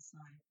as an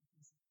aside,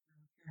 because of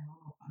her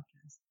paranormal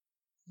podcast,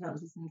 she's not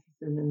just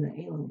interested in the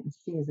aliens,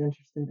 she is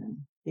interested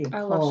in the occult.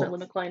 I love Shirley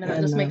MacLaine, and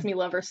that just makes me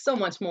love her so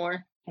much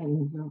more.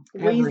 And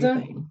Lisa.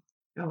 Everything.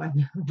 Oh, I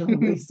know.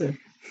 Lisa.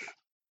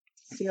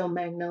 Steel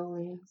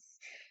Magnolias.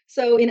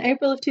 So in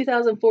April of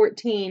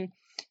 2014,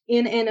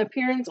 in an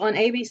appearance on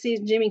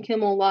ABC's Jimmy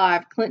Kimmel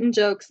Live, Clinton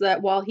jokes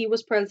that while he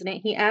was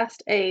president, he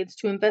asked aides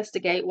to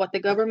investigate what the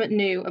government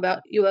knew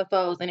about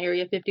UFOs in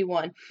Area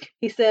 51.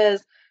 He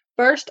says,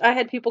 "First, I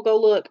had people go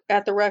look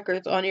at the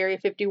records on Area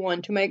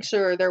 51 to make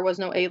sure there was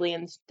no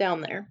aliens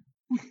down there."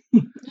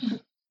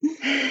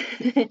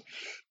 I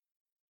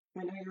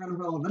know you're on a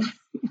roll, but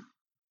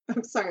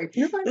I'm sorry.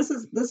 You're fine. This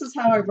is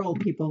how I roll,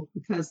 people,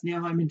 because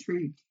now I'm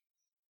intrigued.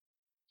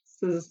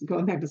 So this is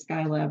going back to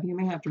Skylab. You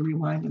may have to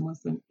rewind and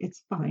listen.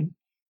 It's fine.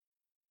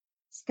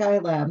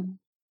 Skylab.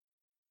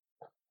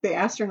 The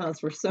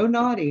astronauts were so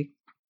naughty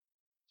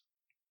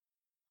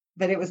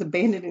that it was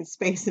abandoned in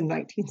space in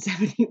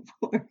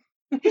 1974.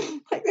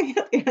 Like they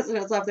had the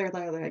astronauts up there,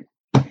 they're like,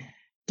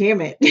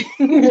 "Damn it!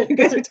 You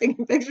guys are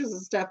taking pictures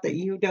of stuff that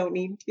you don't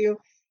need to.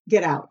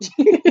 Get out.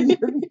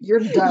 You're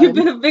done. You've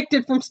been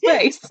evicted from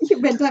space.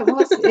 You've been done."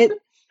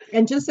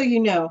 And just so you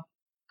know,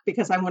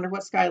 because I wonder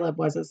what Skylab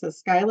was. It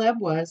says Skylab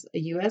was a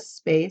U.S.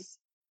 space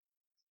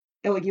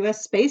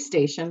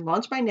station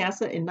launched by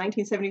NASA in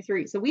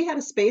 1973. So we had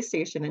a space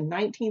station in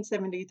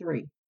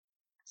 1973.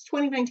 It's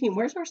 2019.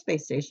 Where's our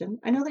space station?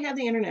 I know they have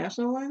the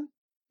international one,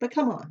 but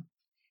come on.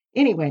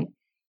 Anyway,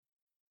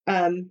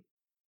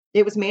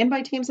 it was manned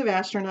by teams of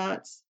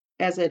astronauts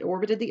as it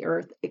orbited the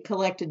Earth. It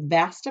collected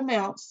vast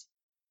amounts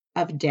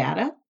of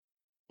data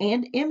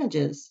and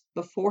images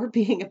before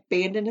being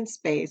abandoned in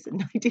space in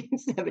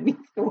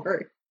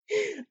 1974.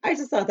 I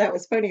just thought that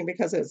was funny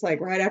because it's like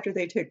right after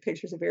they took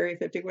pictures of Area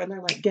 51, they're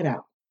like, "Get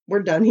out.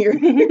 We're done here."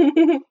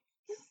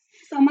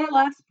 So my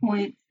last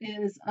point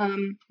is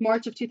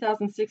March of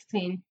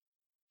 2016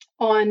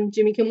 on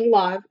Jimmy Kimmel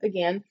Live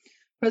again.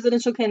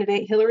 Presidential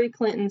candidate Hillary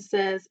Clinton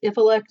says if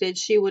elected,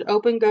 she would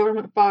open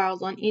government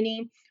files on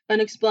any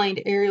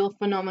unexplained aerial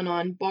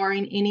phenomenon,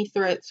 barring any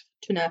threats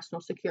to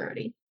national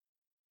security.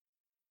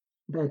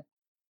 But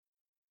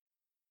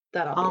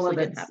that obviously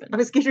didn't happen. I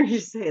was getting ready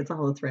to say it's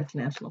all a threat to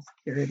national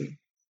security.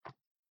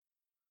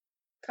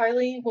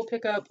 Kylie will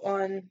pick up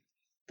on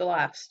the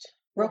last.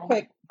 Real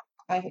quick,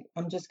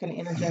 I'm just going to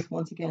interject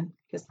once again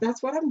because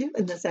that's what I'm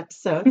doing this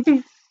episode.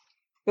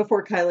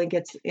 Before Kylie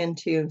gets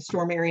into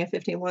Storm Area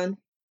 51.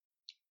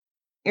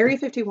 Area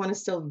 51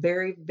 is still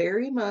very,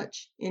 very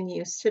much in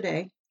use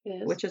today,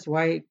 which is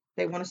why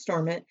they want to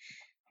storm it.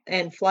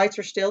 And flights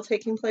are still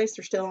taking place.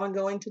 They're still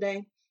ongoing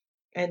today.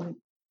 And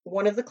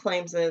one of the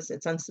claims is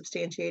it's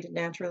unsubstantiated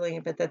naturally,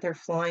 but that they're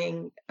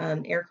flying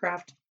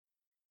aircraft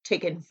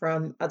taken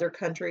from other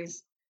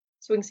countries.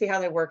 So we can see how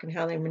they work and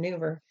how they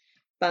maneuver.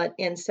 But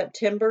in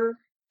September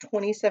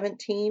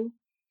 2017,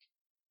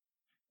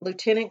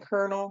 Lieutenant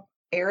Colonel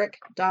Eric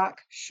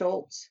Doc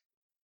Schultz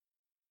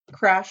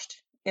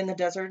crashed in the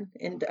desert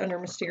under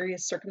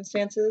mysterious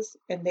circumstances,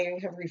 and they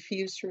have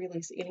refused to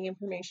release any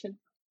information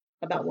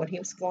about what he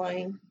was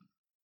flying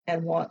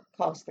and what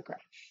caused the crash.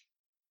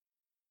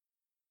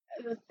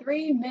 The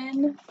 3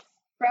 men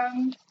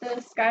from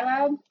the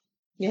Skylab.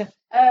 Yeah.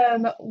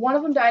 One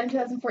of them died in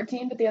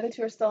 2014, but the other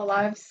 2 are still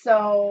alive,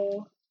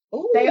 so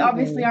they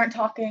obviously aren't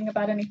talking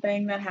about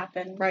anything that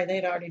happened. Right,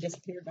 they'd already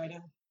disappeared by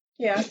now.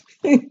 Yeah.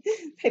 They'd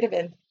have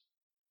been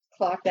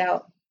clocked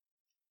out.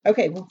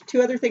 Okay, well,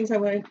 2 other things I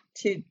wanted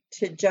to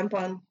jump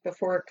on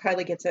before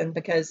Kylie gets in,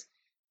 because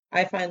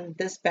I find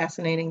this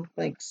fascinating,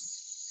 like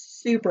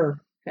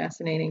super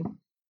fascinating.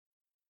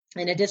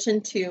 In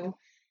addition to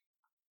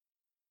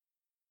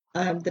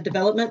the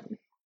development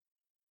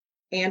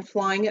and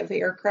flying of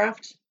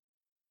aircraft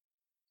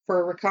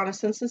for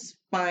reconnaissance and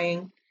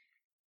spying,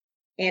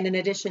 and in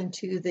addition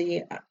to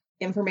the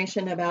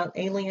information about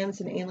aliens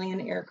and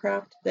alien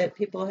aircraft that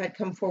people had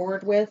come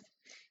forward with,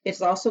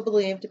 it's also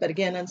believed, but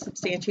again,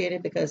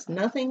 unsubstantiated, because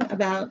nothing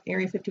about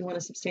Area 51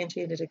 is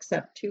substantiated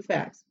except 2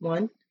 facts.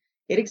 1,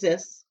 it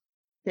exists.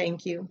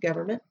 Thank you,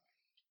 government.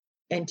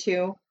 And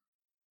 2,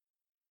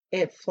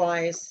 it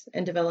flies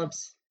and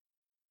develops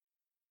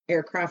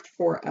aircraft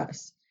for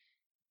us.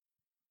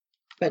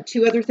 But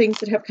two other things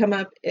that have come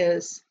up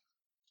is,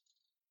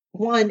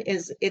 one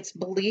is it's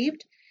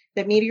believed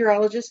that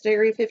meteorologists at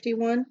Area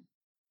 51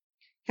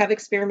 have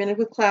experimented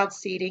with cloud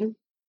seeding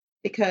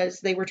because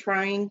they were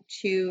trying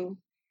to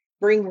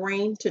bring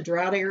rain to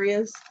drought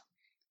areas.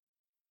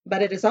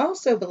 But it is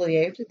also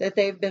believed that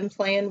they've been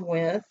playing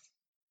with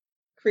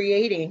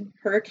creating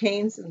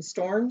hurricanes and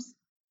storms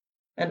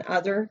and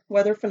other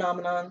weather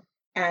phenomenon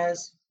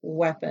as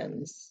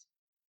weapons.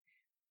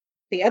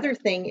 The other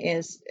thing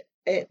is,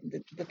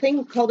 the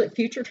thing called it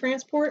future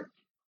transport.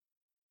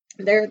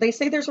 They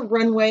say there's a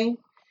runway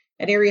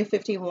at Area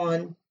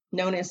 51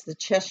 known as the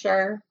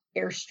Cheshire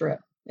Airstrip,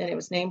 and it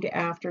was named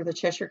after the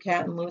Cheshire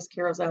Cat in Lewis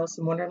Carroll's Alice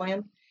in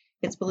Wonderland.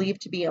 It's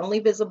believed to be only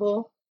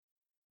visible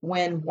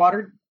when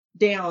watered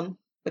down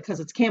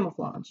because it's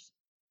camouflaged.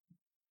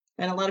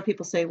 And a lot of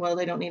people say, well,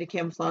 they don't need a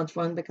camouflage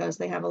one because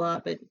they have a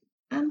lot, but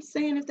I'm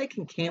saying if they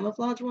can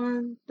camouflage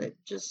one that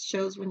just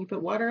shows when you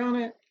put water on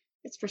it,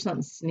 it's for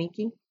something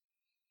sneaky.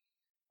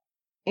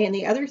 And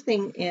the other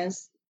thing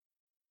is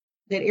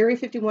that Area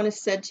 51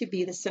 is said to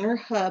be the center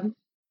hub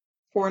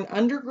for an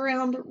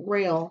underground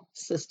rail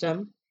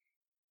system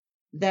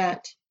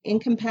that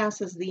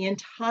encompasses the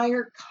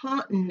entire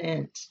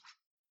continent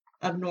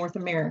of North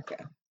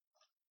America.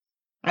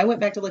 I went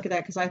back to look at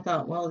that because I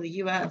thought, well, the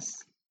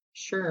U.S.,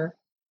 sure.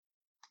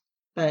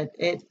 But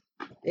it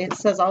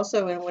says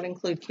also it would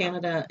include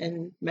Canada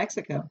and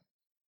Mexico.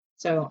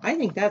 So I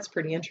think that's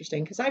pretty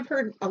interesting because I've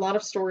heard a lot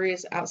of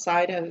stories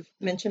outside of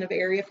mention of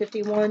Area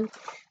 51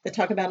 that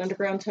talk about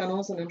underground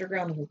tunnels and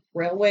underground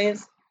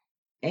railways.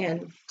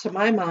 And to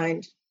my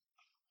mind,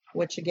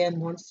 which again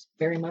wants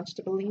very much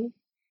to believe,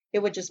 it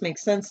would just make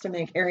sense to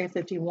make Area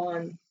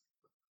 51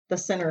 the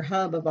center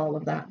hub of all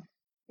of that.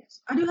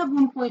 Yes. I do have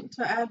one point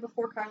to add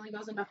before Kylie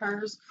goes into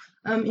hers.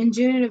 In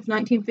June of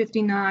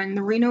 1959,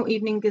 the Reno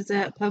Evening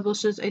Gazette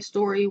publishes a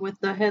story with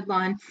the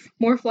headline,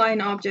 "More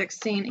Flying Objects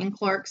Seen in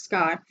Clark's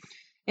Sky,"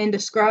 and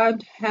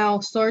described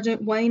how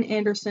Sergeant Wayne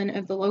Anderson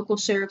of the local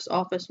sheriff's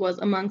office was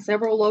among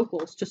several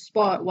locals to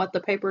spot what the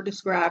paper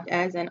described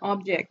as an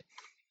object,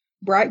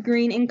 bright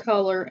green in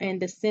color and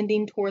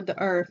descending toward the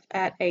earth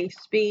at a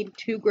speed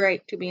too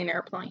great to be an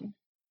airplane.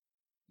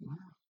 Wow.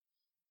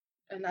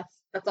 And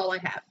that's all I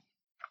have.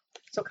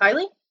 So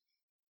Kylie?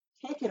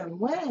 Take it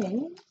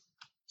away.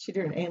 She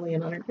drew an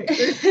alien on her picture.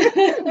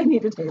 I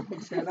need to take a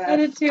picture of that. I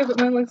did too, but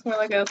mine looks more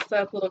like a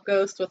sad little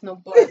ghost with no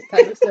butt,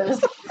 kind of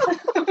says.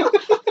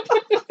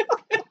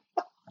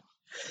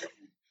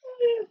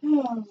 Oh,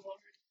 Lord.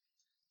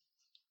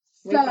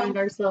 We find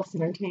ourselves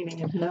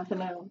entertaining if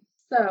nothing else.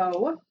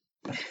 So,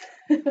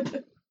 let's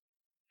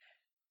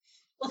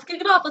kick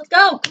it off. Let's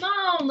go. Come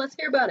on. Let's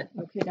hear about it.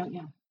 Okay, don't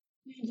yell.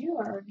 You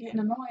are getting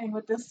annoying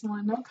with this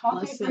one. No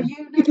coffee Listen. for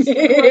you next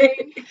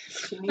morning.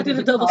 I did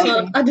a double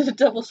shot. I did a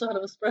double shot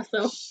of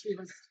espresso. She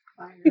was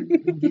tired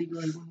and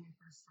giggly when we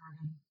first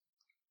started.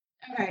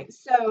 Okay,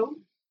 so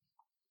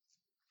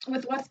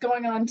with what's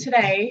going on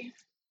today,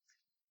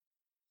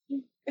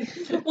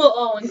 We'll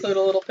all include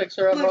a little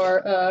picture of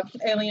our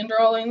alien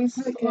drawings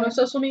on our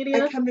social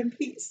media. I come in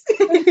peace.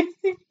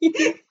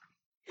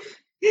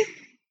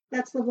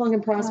 That's live long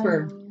and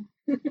prosper,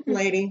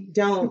 lady.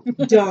 Don't.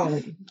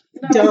 No,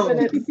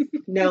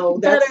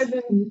 that's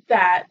better than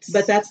that.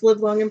 But that's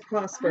live long and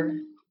prosper.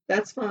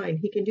 That's fine.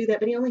 He can do that,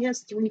 but he only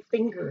has 3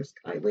 fingers,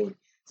 Kylie.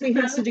 So he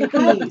has to do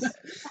peas.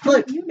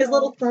 Look, his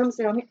little thumbs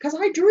down here, because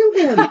I drew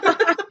him.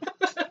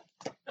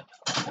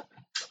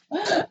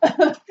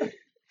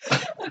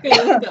 Okay,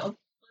 let's go.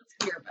 Let's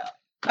hear about it.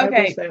 Okay.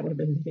 I wish that would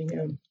have been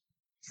him.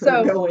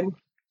 So going.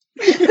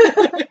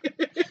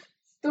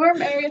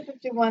 Storm Area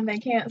 51, They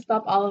Can't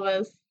Stop All of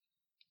Us,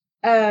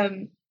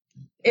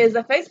 is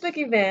a Facebook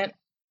event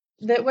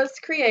that was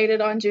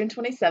created on June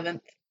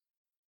 27th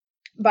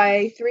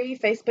by 3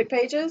 Facebook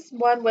pages.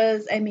 One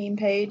was a meme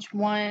page.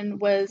 One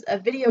was a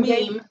video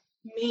game.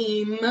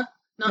 Meme,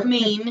 not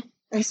mean.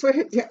 I swear,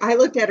 I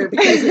looked at her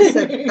because it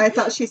said, I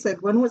thought she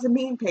said one was a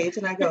meme page,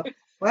 and I go,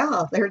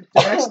 wow, they're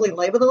actually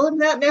labeling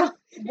that now?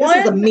 This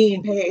is a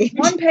mean page.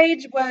 One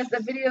page was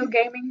a video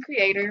gaming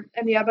creator,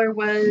 and the other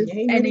was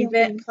an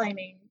event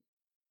planning.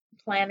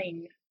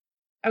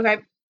 Okay.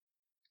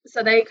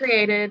 So they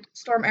created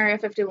Storm Area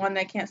 51,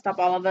 They Can't Stop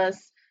All of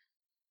Us,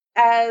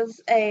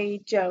 as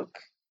a joke.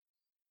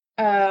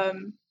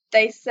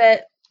 They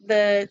set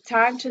the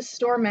time to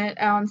storm it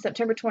on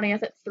September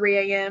 20th at 3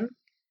 a.m.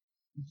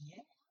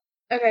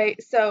 Yeah. Okay,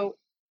 so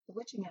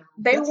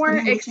they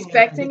weren't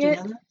expecting it.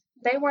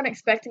 They weren't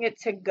expecting it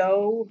to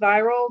go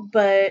viral,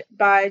 but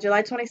by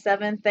July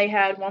 27th, they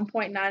had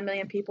 1.9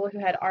 million people who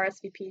had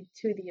RSVP'd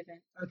to the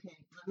event. Okay,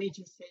 let me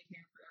just say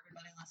here for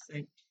everybody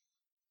listening.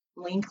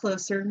 Lean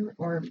closer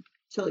or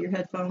tilt your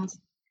headphones.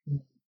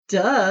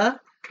 Duh.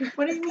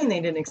 What do you mean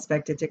they didn't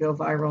expect it to go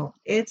viral?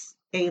 It's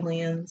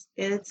aliens.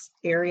 It's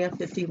Area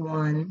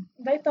 51.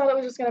 They thought it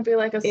was just going to be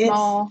like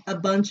a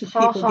bunch of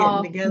people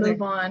getting together.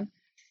 Move on.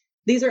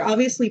 These are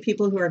obviously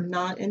people who are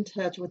not in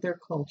touch with their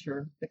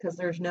culture because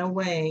there's no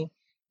way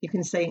you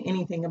can say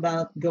anything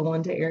about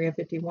going to Area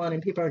 51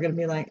 and people are going to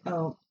be like,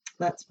 oh,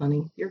 that's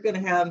funny. You're going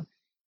to have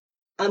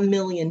 1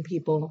 million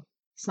people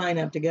sign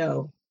up to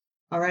go.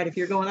 All right, if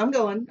you're going, I'm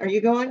going. Are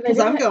you going? Because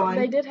I'm going.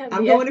 They did have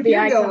I'm the going if you're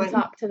FBI come going.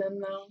 talk to them,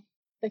 though.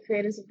 The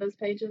creators of those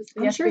pages.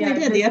 The I'm sure they FBI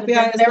did. The visited FBI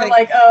them, is and they were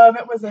like,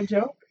 it was a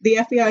joke. the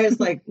FBI is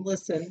like,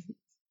 listen,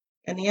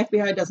 and the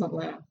FBI doesn't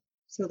laugh.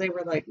 So they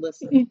were like,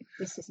 listen,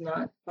 this is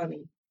not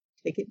funny.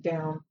 Take it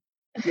down.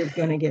 You're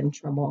going to get in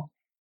trouble.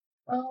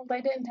 Well,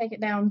 they didn't take it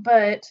down,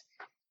 but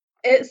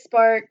it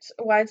sparked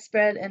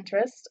widespread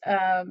interest.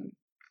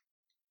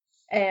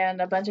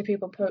 And a bunch of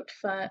people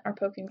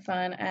poking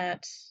fun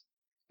at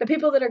the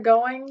people that are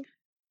going,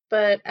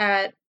 but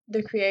at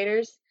the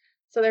creators.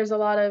 So there's a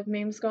lot of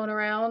memes going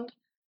around.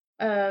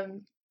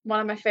 One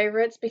of my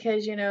favorites,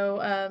 because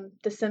The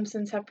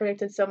Simpsons have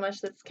predicted so much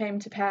that's came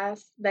to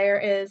pass. There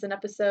is an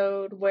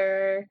episode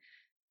where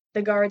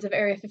the guards of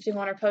Area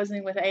 51 are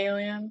posing with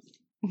aliens,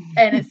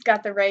 and it's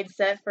got the raid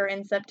set for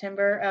in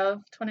September of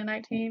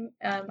 2019.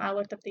 I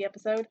looked up the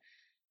episode.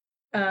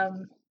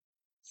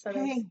 So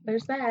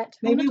there's that.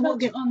 Maybe we'll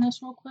get on this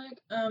real quick.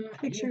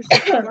 Pictures.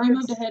 You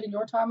moved ahead in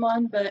your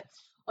timeline, but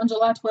on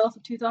July 12th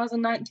of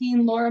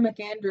 2019, Laura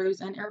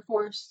McAndrews, an Air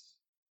Force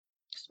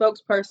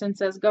spokesperson,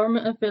 says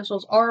government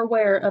officials are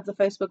aware of the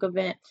Facebook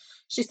event.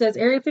 She says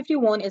Area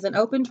 51 is an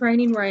open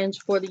training range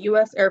for the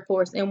U.S. Air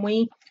Force, and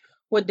we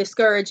would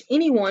discourage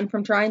anyone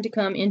from trying to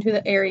come into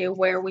the area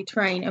where we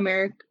train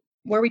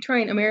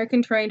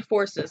American trained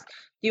forces.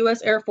 The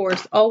U.S. Air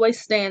Force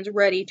always stands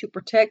ready to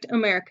protect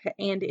America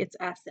and its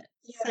assets.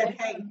 Said,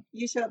 hey,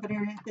 you show up at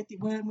Area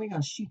 51, we're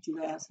going to shoot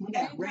your ass. We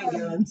got ray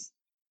guns.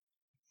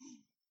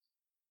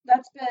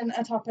 That's been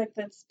a topic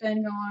that's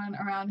been going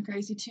around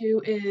crazy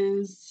too,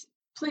 is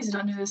please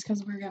don't do this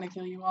because we're going to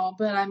kill you all.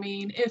 But I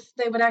mean, if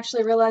they would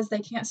actually realize they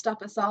can't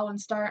stop us all and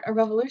start a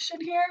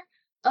revolution here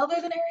other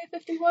than Area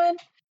 51.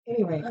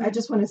 Anyway, I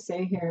just want to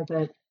say here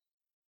that,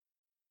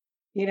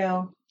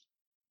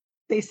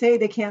 they say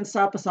they can't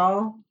stop us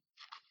all.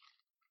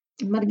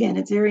 But again,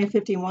 it's Area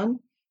 51.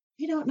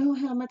 We don't know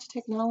how much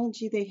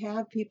technology they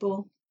have,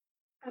 people.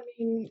 I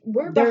mean,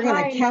 they're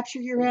going to capture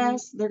your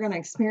ass. They're going to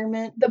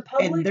experiment.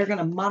 And they're going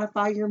to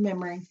modify your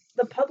memory.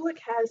 The public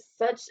has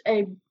such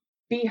a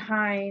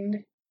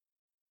behind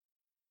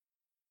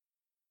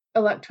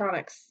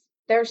electronics.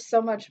 There's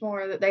so much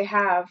more that they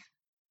have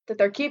that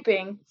they're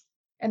keeping,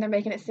 and they're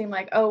making it seem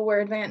like, oh, we're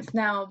advanced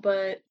now,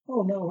 but...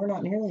 Oh, no, we're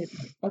not nearly...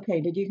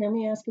 Okay, did you hear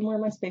me asking where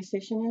my space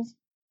station is?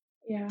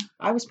 Yeah.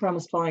 I was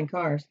promised flying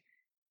cars.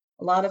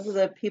 A lot of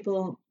the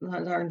people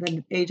that are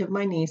the age of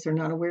my niece are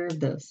not aware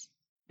of this.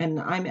 And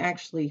I'm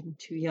actually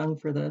too young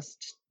for this,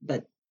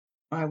 but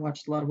I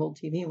watched a lot of old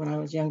TV when I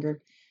was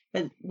younger.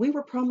 But we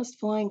were promised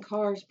flying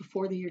cars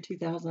before the year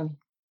 2000.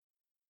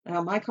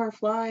 Now, my car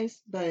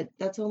flies, but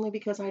that's only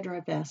because I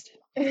drive fast.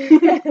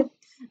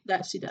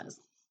 That she does.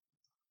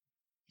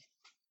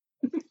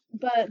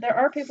 But there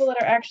are people that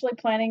are actually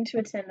planning to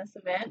attend this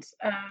event.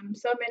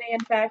 So many, in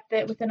fact,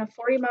 that within a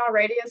 40-mile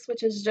radius,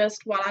 which is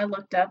just what I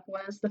looked up,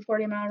 was the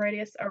 40-mile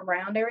radius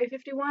around Area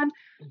 51.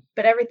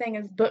 But everything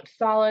is booked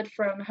solid,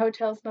 from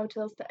hotels,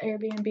 motels to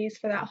Airbnbs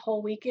for that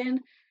whole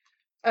weekend.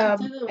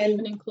 And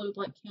even include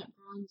like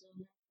campgrounds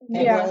and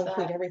yeah, we'll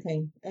include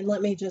everything. And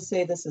let me just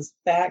say this is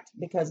fact,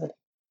 because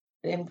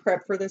in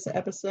prep for this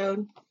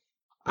episode,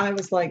 I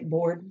was like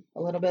bored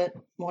a little bit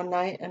one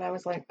night, and I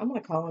was like, I'm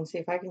going to call and see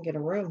if I can get a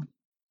room.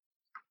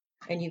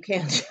 And you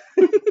can't.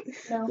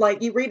 No.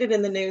 Like, you read it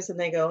in the news and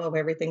they go, oh,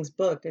 everything's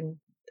booked. And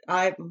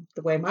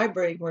the way my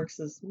brain works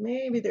is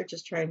maybe they're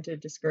just trying to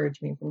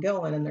discourage me from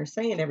going, and they're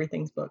saying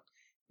everything's booked.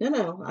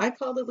 No, I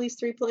called at least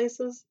 3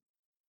 places.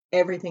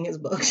 Everything is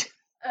booked.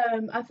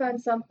 I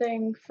found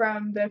something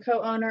from the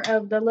co-owner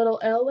of the Little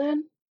L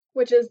Inn,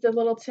 which is the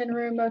little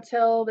 10-room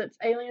motel that's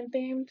alien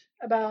themed.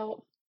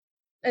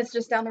 It's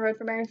just down the road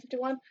from Area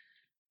 51.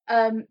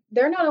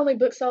 They're not only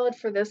booked solid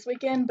for this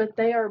weekend, but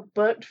they are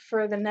booked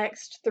for the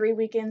next 3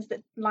 weekends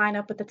that line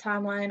up with the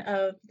timeline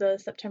of the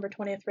September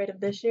 20th raid of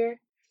this year.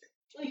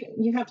 Well,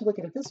 you have to look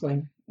at it this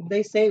way.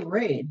 They say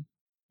raid,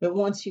 but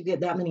once you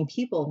get that many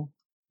people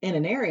in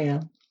an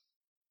area,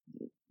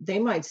 they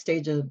might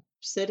stage a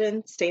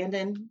sit-in,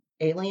 stand-in,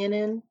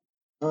 alien-in.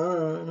 I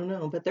don't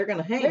know, but they're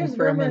going to hang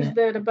for a minute. There's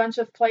rumors that a bunch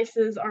of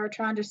places are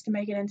trying just to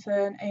make it into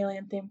an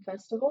alien-themed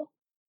festival.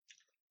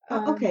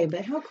 Okay,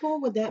 but how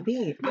cool would that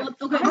be? Well,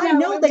 okay, I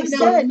know they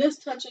said this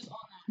touches on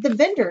that. The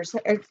vendors.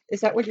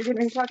 Is that what you're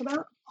going to talk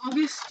about?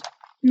 August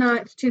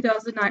 9th,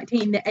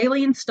 2019, the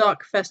Alien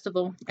Stock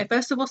Festival, a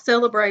festival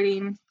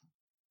celebrating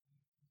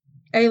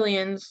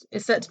aliens,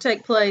 is set to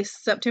take place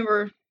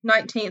September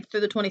 19th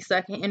through the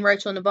 22nd in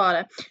Rachel,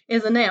 Nevada,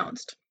 is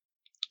announced.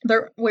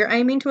 We're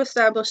aiming to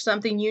establish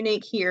something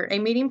unique here, a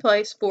meeting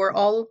place for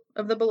all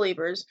of the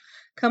believers.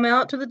 Come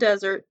out to the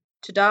desert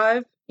to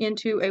dive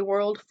into a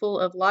world full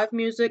of live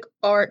music,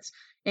 arts,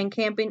 and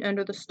camping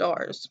under the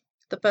stars,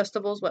 the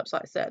festival's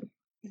website said.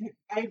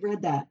 I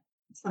read that.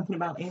 Something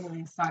about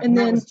alien stock. And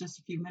that was just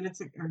a few minutes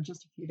or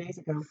just a few days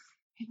ago.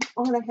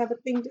 Oh, and I have a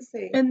thing to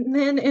say. And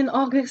then in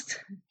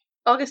August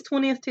August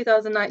 20th,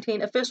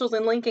 2019, officials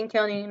in Lincoln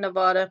County,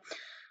 Nevada,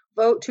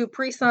 vote to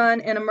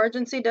pre-sign an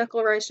emergency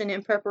declaration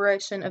in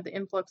preparation of the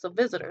influx of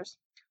visitors.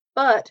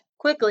 But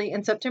quickly,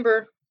 in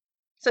September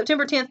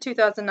 10th,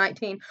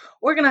 2019,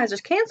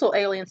 organizers cancel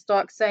Alien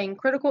Stock, saying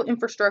critical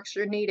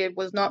infrastructure needed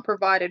was not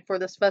provided for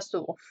this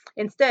festival.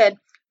 Instead,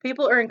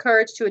 people are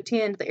encouraged to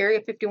attend the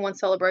Area 51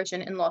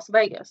 celebration in Las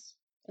Vegas.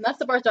 And that's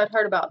the first I'd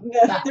heard about.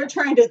 Yeah, they're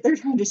trying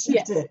to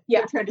shift it. Yeah.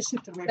 They're trying to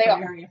shift away They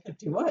from are. Area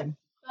 51.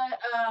 But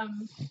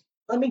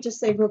Let me just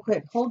say real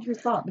quick, hold your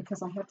thought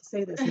because I have to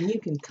say this, and you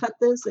can cut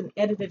this and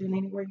edit it in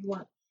anywhere you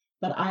want.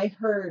 But I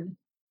heard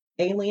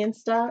Alien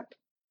Stock,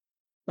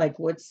 like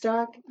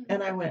Woodstock,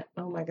 and I went,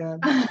 oh my God.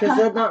 Does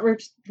that not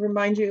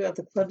remind you of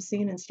the club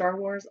scene in Star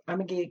Wars?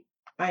 I'm a geek.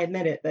 I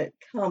admit it, but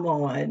come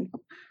on.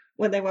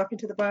 When they walk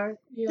into the bar.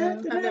 Yeah,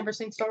 I've never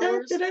seen Star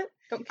Wars.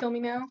 Don't kill me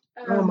now.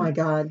 Oh my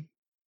God.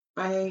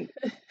 The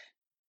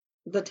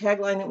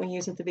tagline that we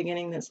use at the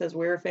beginning that says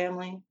we're a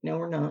family. No,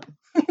 we're not.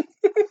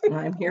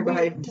 I'm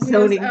hereby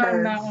disowning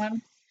her. That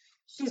one.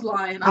 She's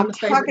lying. I'm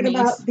talking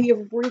about the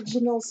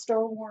original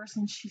Star Wars,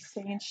 and she's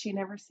saying she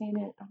never seen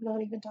it. I'm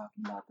not even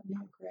talking about the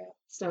new crap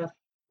stuff.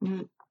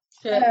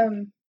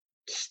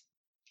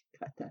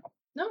 Cut that.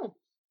 No.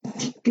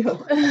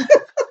 Go.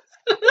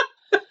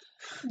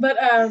 But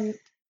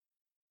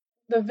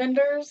the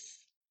vendors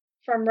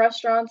from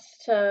restaurants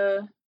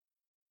to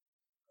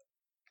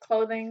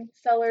clothing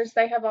sellers,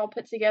 they have all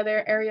put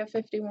together Area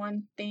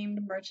 51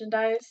 themed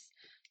merchandise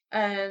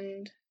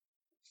and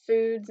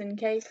foods and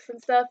cakes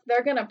and stuff.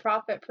 They're gonna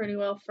profit pretty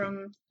well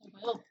from.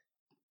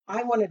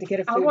 I wanted to get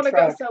a food truck. I want to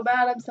go so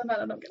bad. I'm so mad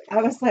I don't get it.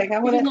 I was like, I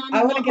want to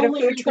get a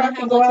food truck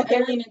and go out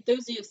there. Alien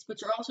enthusiasts,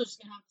 but you're also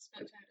just gonna have the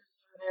spectators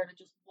over there to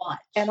just watch.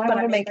 And I want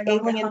to make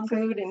alien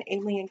food and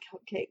alien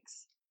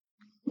cupcakes.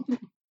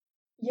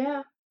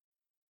 Yeah.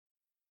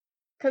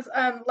 Cause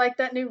like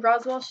that new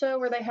Roswell show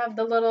where they have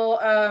the little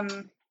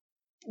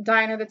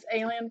diner that's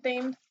alien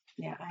themed.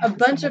 Yeah. A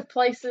bunch of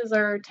places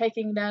are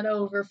taking that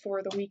over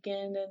for the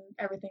weekend, and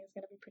everything's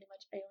gonna be pretty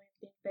much alien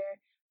themed there.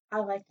 I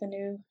like the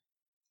new.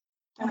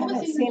 I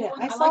haven't seen it.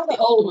 I saw the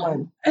old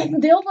one.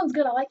 The old one's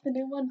good. I like the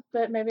new one,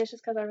 but maybe it's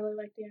just because I really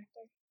like the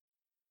actor.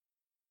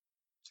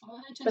 I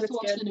haven't had a chance to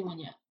watch the new one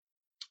yet.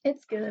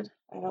 It's good.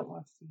 I don't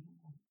watch TV.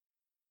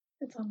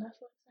 It's on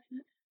Netflix,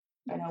 ain't it?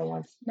 I don't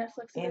watch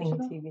Netflix any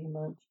TV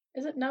much.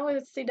 Is it? No,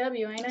 it's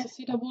CW, ain't it? It's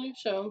a CW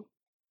show.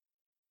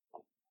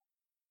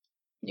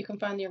 You can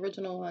find the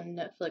original on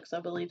Netflix, I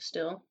believe,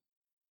 still.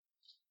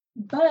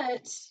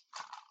 But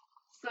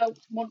so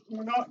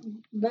we're gonna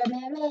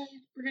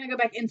go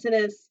back into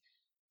this.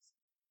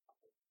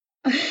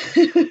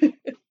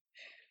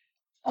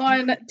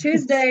 On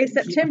Tuesday,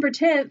 September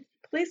 10th,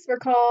 police were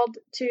called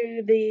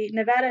to the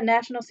Nevada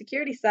National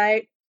Security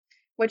Site,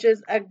 which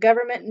is a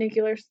government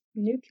nuclear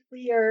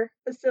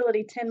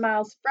facility 10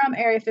 miles from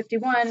Area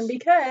 51,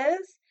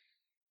 because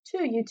two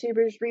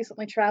YouTubers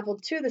recently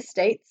traveled to the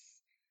States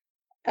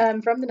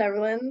from the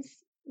Netherlands.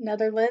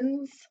 They're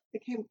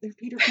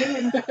Peter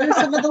Pan. They're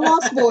some of the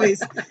Lost Boys.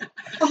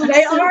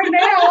 They are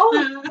now.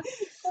 The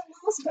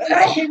Lost Boys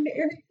came to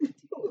Area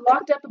 51.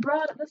 Locked up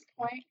abroad at this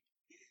point.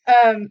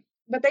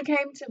 But they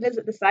came to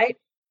visit the site.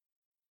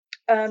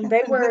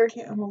 They were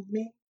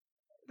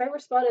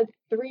spotted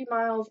 3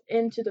 miles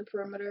into the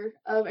perimeter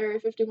of Area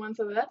 51,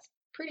 so that's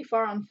pretty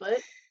far on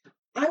foot.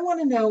 I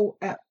want to know,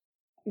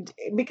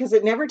 because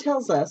it never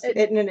tells us, and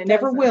it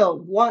never will,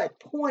 what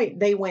point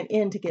they went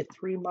in to get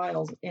 3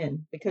 miles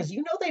in. Because you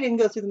know they didn't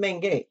go through the main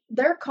gate.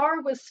 Their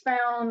car was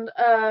found,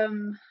 I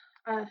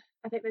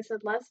think they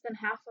said less than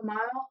half a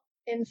mile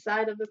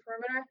inside of the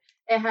perimeter.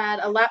 It had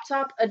a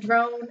laptop, a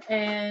drone,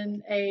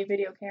 and a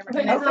video camera.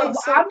 Okay,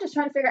 so I'm just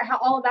trying to figure out how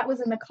all of that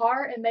was in the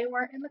car and they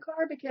weren't in the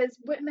car, because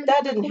wouldn't they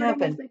that didn't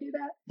happen. They do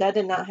that? That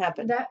did not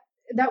happen. That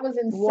was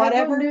in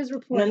several news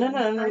reports.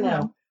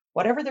 No.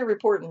 Whatever they're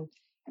reporting,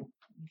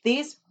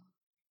 these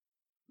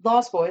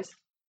Lost Boys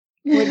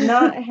would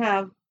not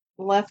have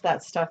left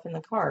that stuff in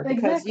the car,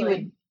 because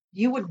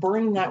you would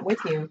bring that with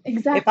you.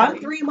 Exactly. If I'm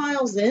 3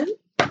 miles in,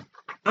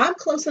 I'm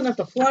close enough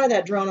to fly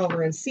that drone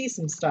over and see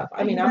some stuff.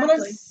 I mean, I'm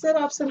going to set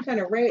off some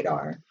kind of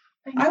radar.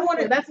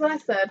 Exactly. That's what I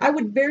said. I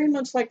would very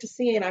much like to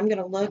see, and I'm going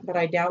to look, but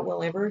I doubt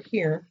we'll ever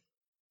hear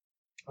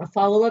a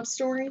follow-up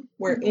story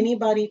where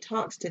anybody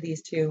talks to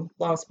these two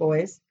Lost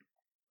Boys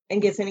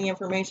and gets any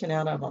information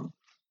out of them.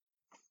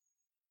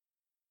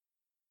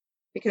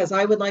 Because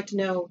I would like to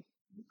know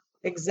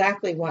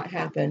exactly what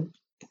happened.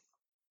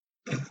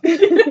 But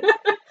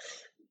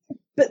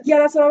yeah,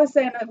 that's what I was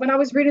saying. When I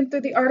was reading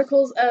through the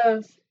articles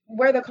of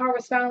where the car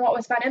was found and what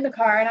was found in the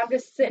car, and I'm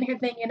just sitting here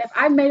thinking, if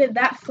I made it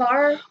that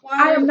far,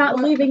 I am not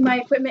leaving my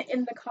equipment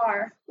in the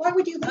car. Why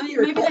would you leave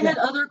your equipment? Maybe they had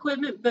other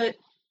equipment, but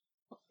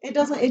it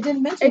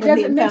didn't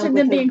mention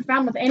them being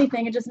found with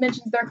anything. It just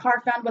mentions their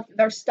car found with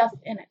their stuff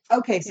in it.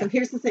 Okay, so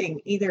here's the thing.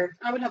 Either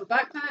I would have a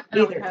backpack,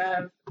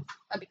 and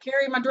I'd be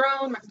carrying my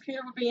drone, my computer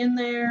would be in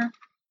there.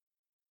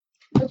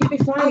 But you'd be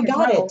flying. I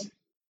got it.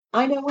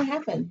 I know what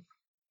happened.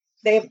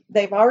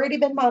 They've already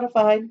been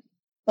modified,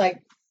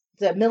 like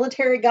the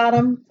military got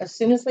them as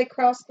soon as they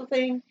crossed the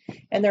thing,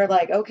 and they're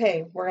like,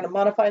 okay, we're going to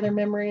modify their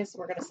memories.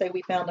 We're going to say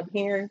we found them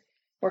here.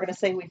 We're going to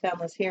say we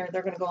found this here.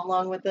 They're going to go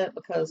along with it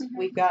because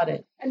we've got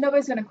it. And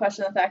nobody's going to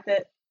question the fact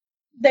that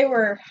they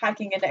were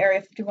hiking into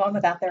Area 51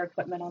 without their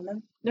equipment on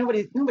them.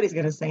 Nobody's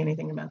going to say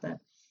anything about that.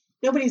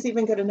 Nobody's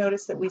even going to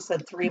notice that we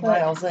said 3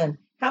 miles in.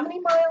 How many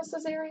miles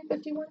does Area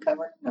 51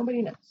 cover?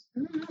 Nobody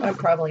knows.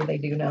 Probably they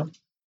do know.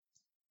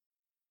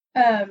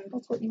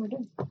 That's what you were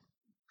doing.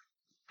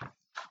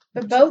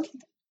 But both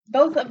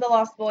of the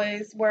Lost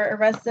Boys were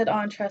arrested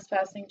on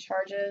trespassing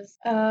charges.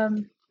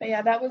 But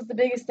yeah, that was the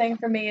biggest thing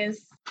for me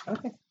is.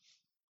 Okay.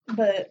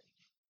 But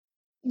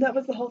that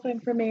was the whole thing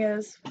for me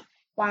is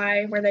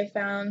why were they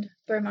found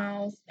 3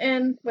 miles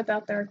in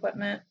without their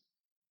equipment?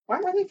 Why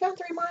were they found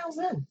 3 miles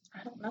in?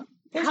 I don't know.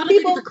 How did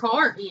they get the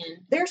car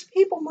in? There's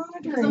people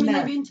monitoring that.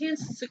 There'd be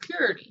intense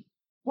security.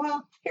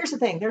 Well, here's the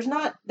thing. There's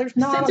not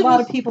a lot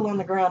of people on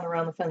the ground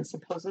around the fence,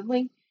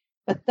 supposedly,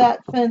 but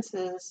that fence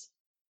is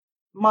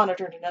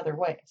monitored in other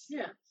ways.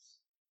 Yeah.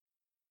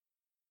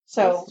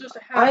 So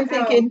I'm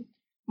thinking,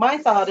 my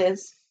thought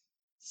is,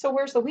 so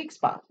where's the weak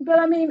spot? But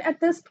I mean,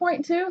 at this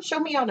point too, show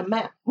me on a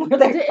map where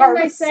didn't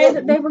they say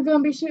that they were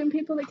going to be shooting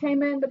people that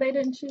came in, but they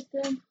didn't shoot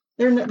them?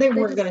 They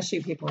weren't going to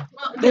shoot people.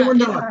 Well, they were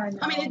not.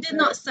 I mean, it did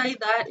not say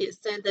that. It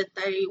said that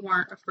they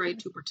weren't afraid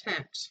to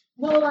protect.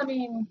 Well, I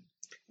mean,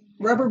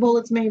 rubber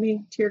bullets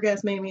maybe, tear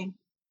gas maybe,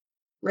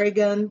 ray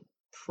gun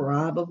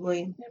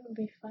probably. It would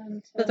be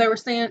fun. But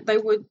they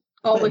would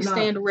always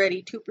stand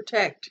ready to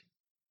protect.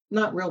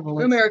 Not real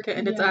bullets. America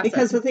and its assets.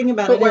 Because the thing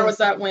about it is, where was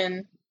that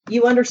when?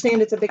 You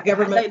understand it's a big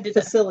government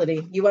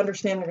facility. You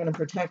understand they're going to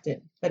protect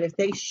it. But if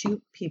they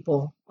shoot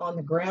people on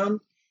the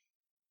ground,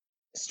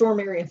 Storm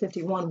Area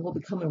 51 will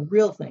become a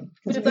real thing.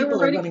 But if they were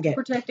ready to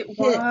protect it,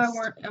 why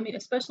weren't, I mean,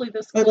 especially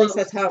this close. At least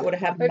that's how it would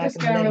have happened They're back in just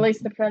the going day. to release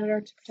the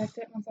Predator to protect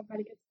it when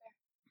somebody gets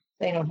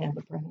there. They don't have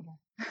the Predator.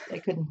 They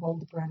couldn't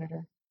hold the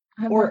Predator.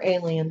 Or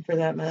Alien, for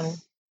that matter.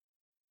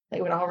 They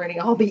would already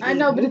all be eaten. I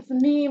know, but it's a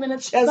meme and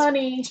it's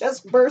funny.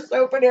 Just burst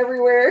open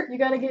everywhere. You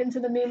got to get into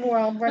the meme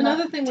world.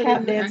 Another thing we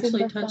didn't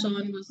actually touch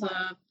on was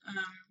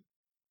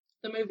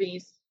the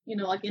movies. You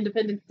know, like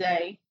Independence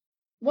Day.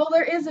 Well,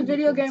 there is a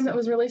video game that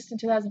was released in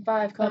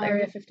 2005 called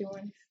Area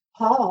 51.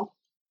 Paul,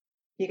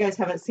 you guys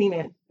haven't seen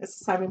it.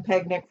 It's a Simon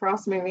Pegg, Nick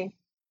Frost movie.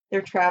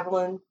 They're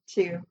traveling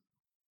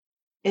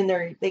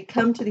they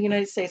come to the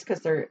United States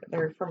because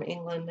they're from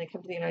England. They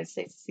come to the United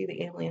States to see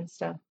the alien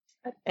stuff.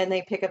 And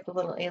they pick up the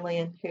little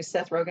alien who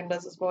Seth Rogen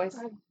does his voice.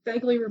 I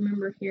vaguely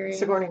remember hearing.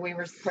 Sigourney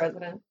Weaver's the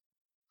president.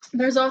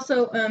 There's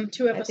also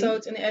 2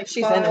 episodes in the X-Files.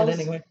 She's in it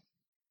anyway.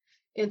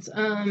 It's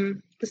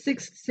the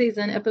 6th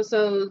season,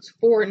 episodes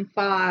 4 and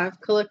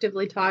 5,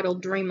 collectively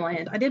titled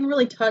Dreamland. I didn't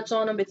really touch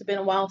on them. It's been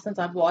a while since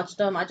I've watched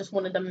them. I just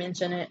wanted to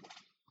mention it.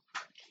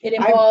 It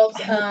involves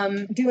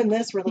doing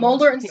this really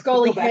Mulder and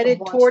Scully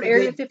headed toward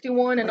Area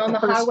 51, and on the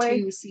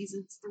highway.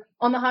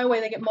 On the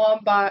highway, they get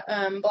mobbed by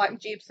black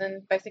jeeps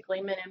and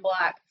basically men in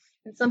black.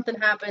 And something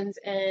happens,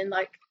 and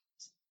like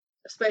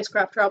a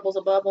spacecraft travels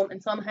above them,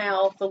 and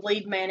somehow the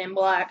lead man in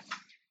black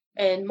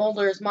and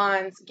Mulder's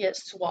minds get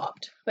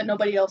swapped, but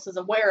nobody else is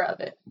aware of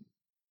it.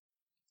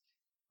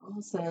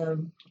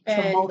 Awesome.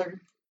 So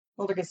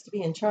Mulder gets to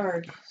be in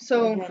charge.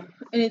 So,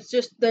 and it's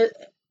just that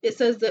it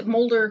says that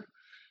Mulder,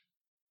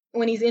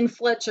 when he's in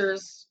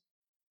Fletcher's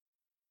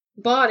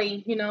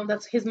body, you know,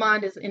 that's his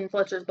mind is in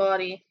Fletcher's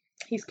body.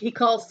 He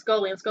calls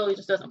Scully, and Scully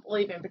just doesn't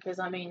believe him because,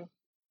 I mean,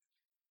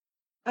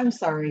 I'm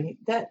sorry,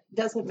 that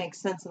doesn't make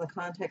sense in the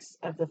context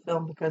of the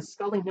film because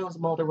Scully knows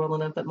Mulder well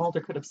enough that Mulder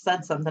could have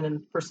said something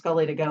and for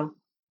Scully to go,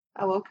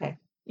 oh, okay.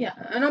 Yeah,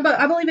 I know, but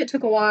I believe it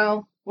took a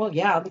while. Well,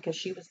 yeah, because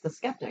she was the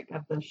skeptic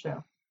of the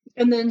show.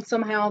 And then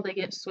somehow they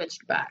get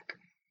switched back.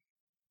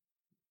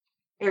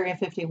 Area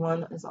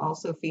 51 is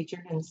also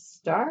featured in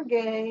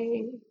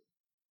Stargate.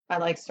 I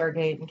like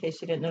Stargate, in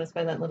case you didn't notice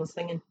by that little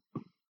singing.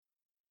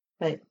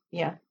 But,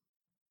 yeah.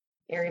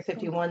 Area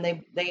 51,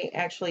 they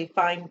actually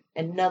find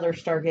another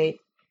Stargate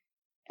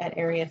at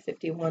Area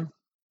 51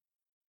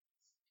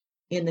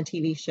 in the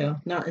TV show,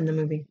 not in the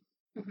movie.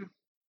 Mm-hmm.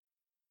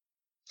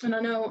 And I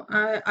know,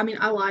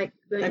 I like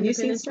the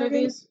Independence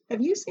movies.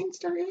 Have you seen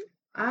Stargate?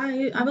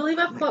 I believe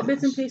I've caught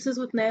bits and pieces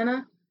with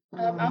Nana.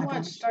 I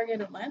watched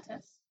Stargate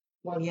Atlantis.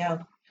 Well,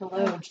 yeah.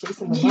 Hello,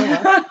 Jason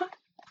Momoa.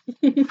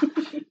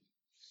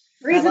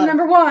 Reason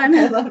number 1.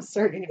 I love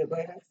Stargate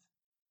Atlantis.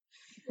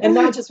 And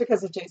not just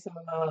because of Jason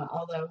Momoa,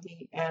 although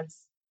he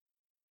adds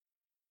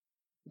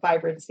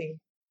vibrancy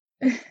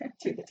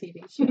to the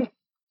TV show.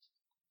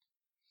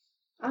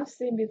 I've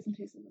seen bits and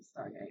pieces of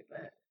Stargate,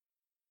 but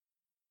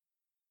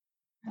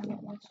I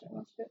haven't watched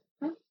it.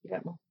 Huh? You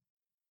got more?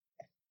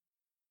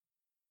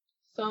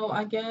 So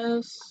I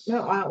guess...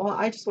 No,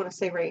 I just want to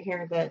say right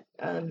here that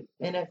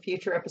in a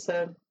future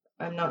episode,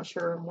 I'm not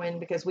sure when,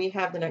 because we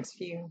have the next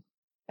few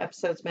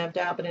episodes mapped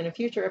out, but in a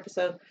future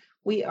episode,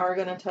 we are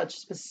going to touch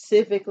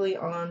specifically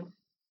on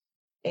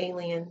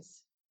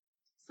aliens.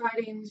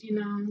 Sightings, you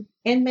know.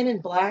 And Men in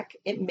Black.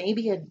 It may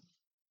be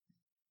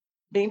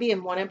maybe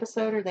in one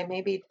episode, or they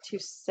may be 2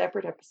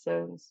 separate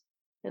episodes.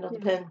 It'll Yeah.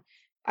 depend.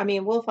 I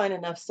mean, we'll find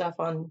enough stuff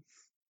on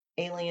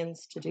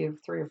aliens to do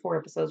 3 or 4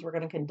 episodes. We're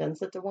going to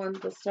condense it to one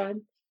this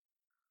time.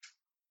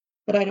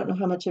 But I don't know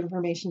how much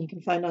information you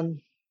can find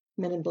on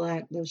Men in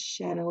Black, those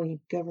shadowy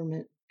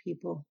government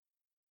people.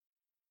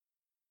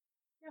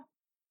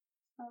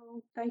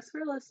 So thanks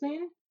for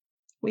listening.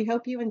 We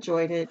hope you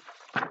enjoyed it.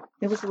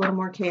 It was a little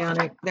more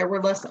chaotic. There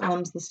were less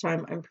ums this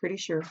time, I'm pretty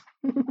sure.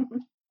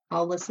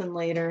 I'll listen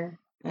later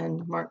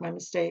and mark my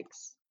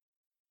mistakes.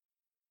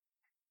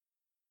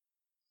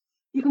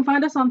 You can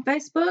find us on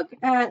Facebook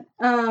at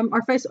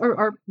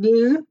our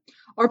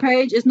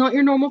page is Not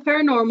Your Normal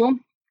Paranormal.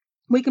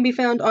 We can be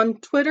found on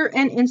Twitter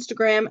and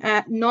Instagram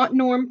at Not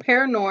Norm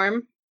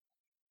Paranorm.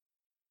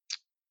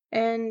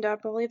 And I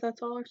believe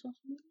that's all our social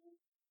media.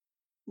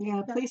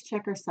 Yeah, please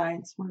check our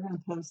sites. We're going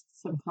to post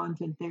some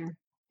content there.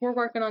 We're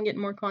working on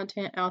getting more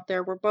content out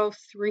there. We're both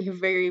 3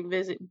 very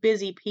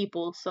busy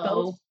people,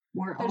 so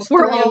We're all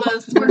we're 3 all of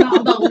us. We're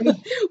not both.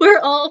 we're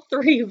all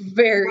 3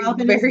 very,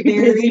 Robyn very, is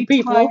very busy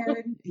people.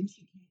 tired and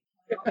she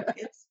can't help.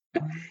 It's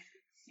fine.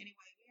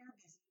 Anyway, we are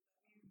busy.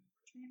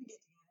 We're trying to get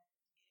together.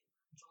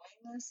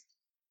 We're enjoying this.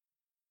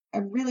 I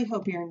really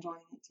hope you're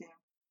enjoying it too,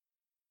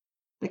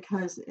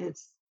 because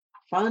it's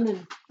fun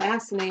and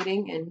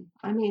fascinating. And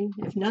I mean,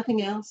 if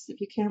nothing else,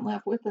 if you can't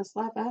laugh with us,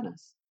 laugh at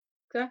us.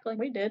 Exactly,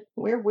 we did.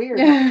 We're weird,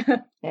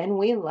 And and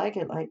we like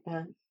it like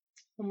that.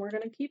 we're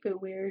going to keep it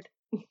weird.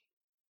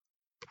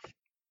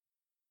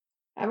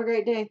 Have a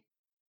great day.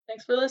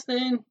 Thanks for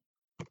listening.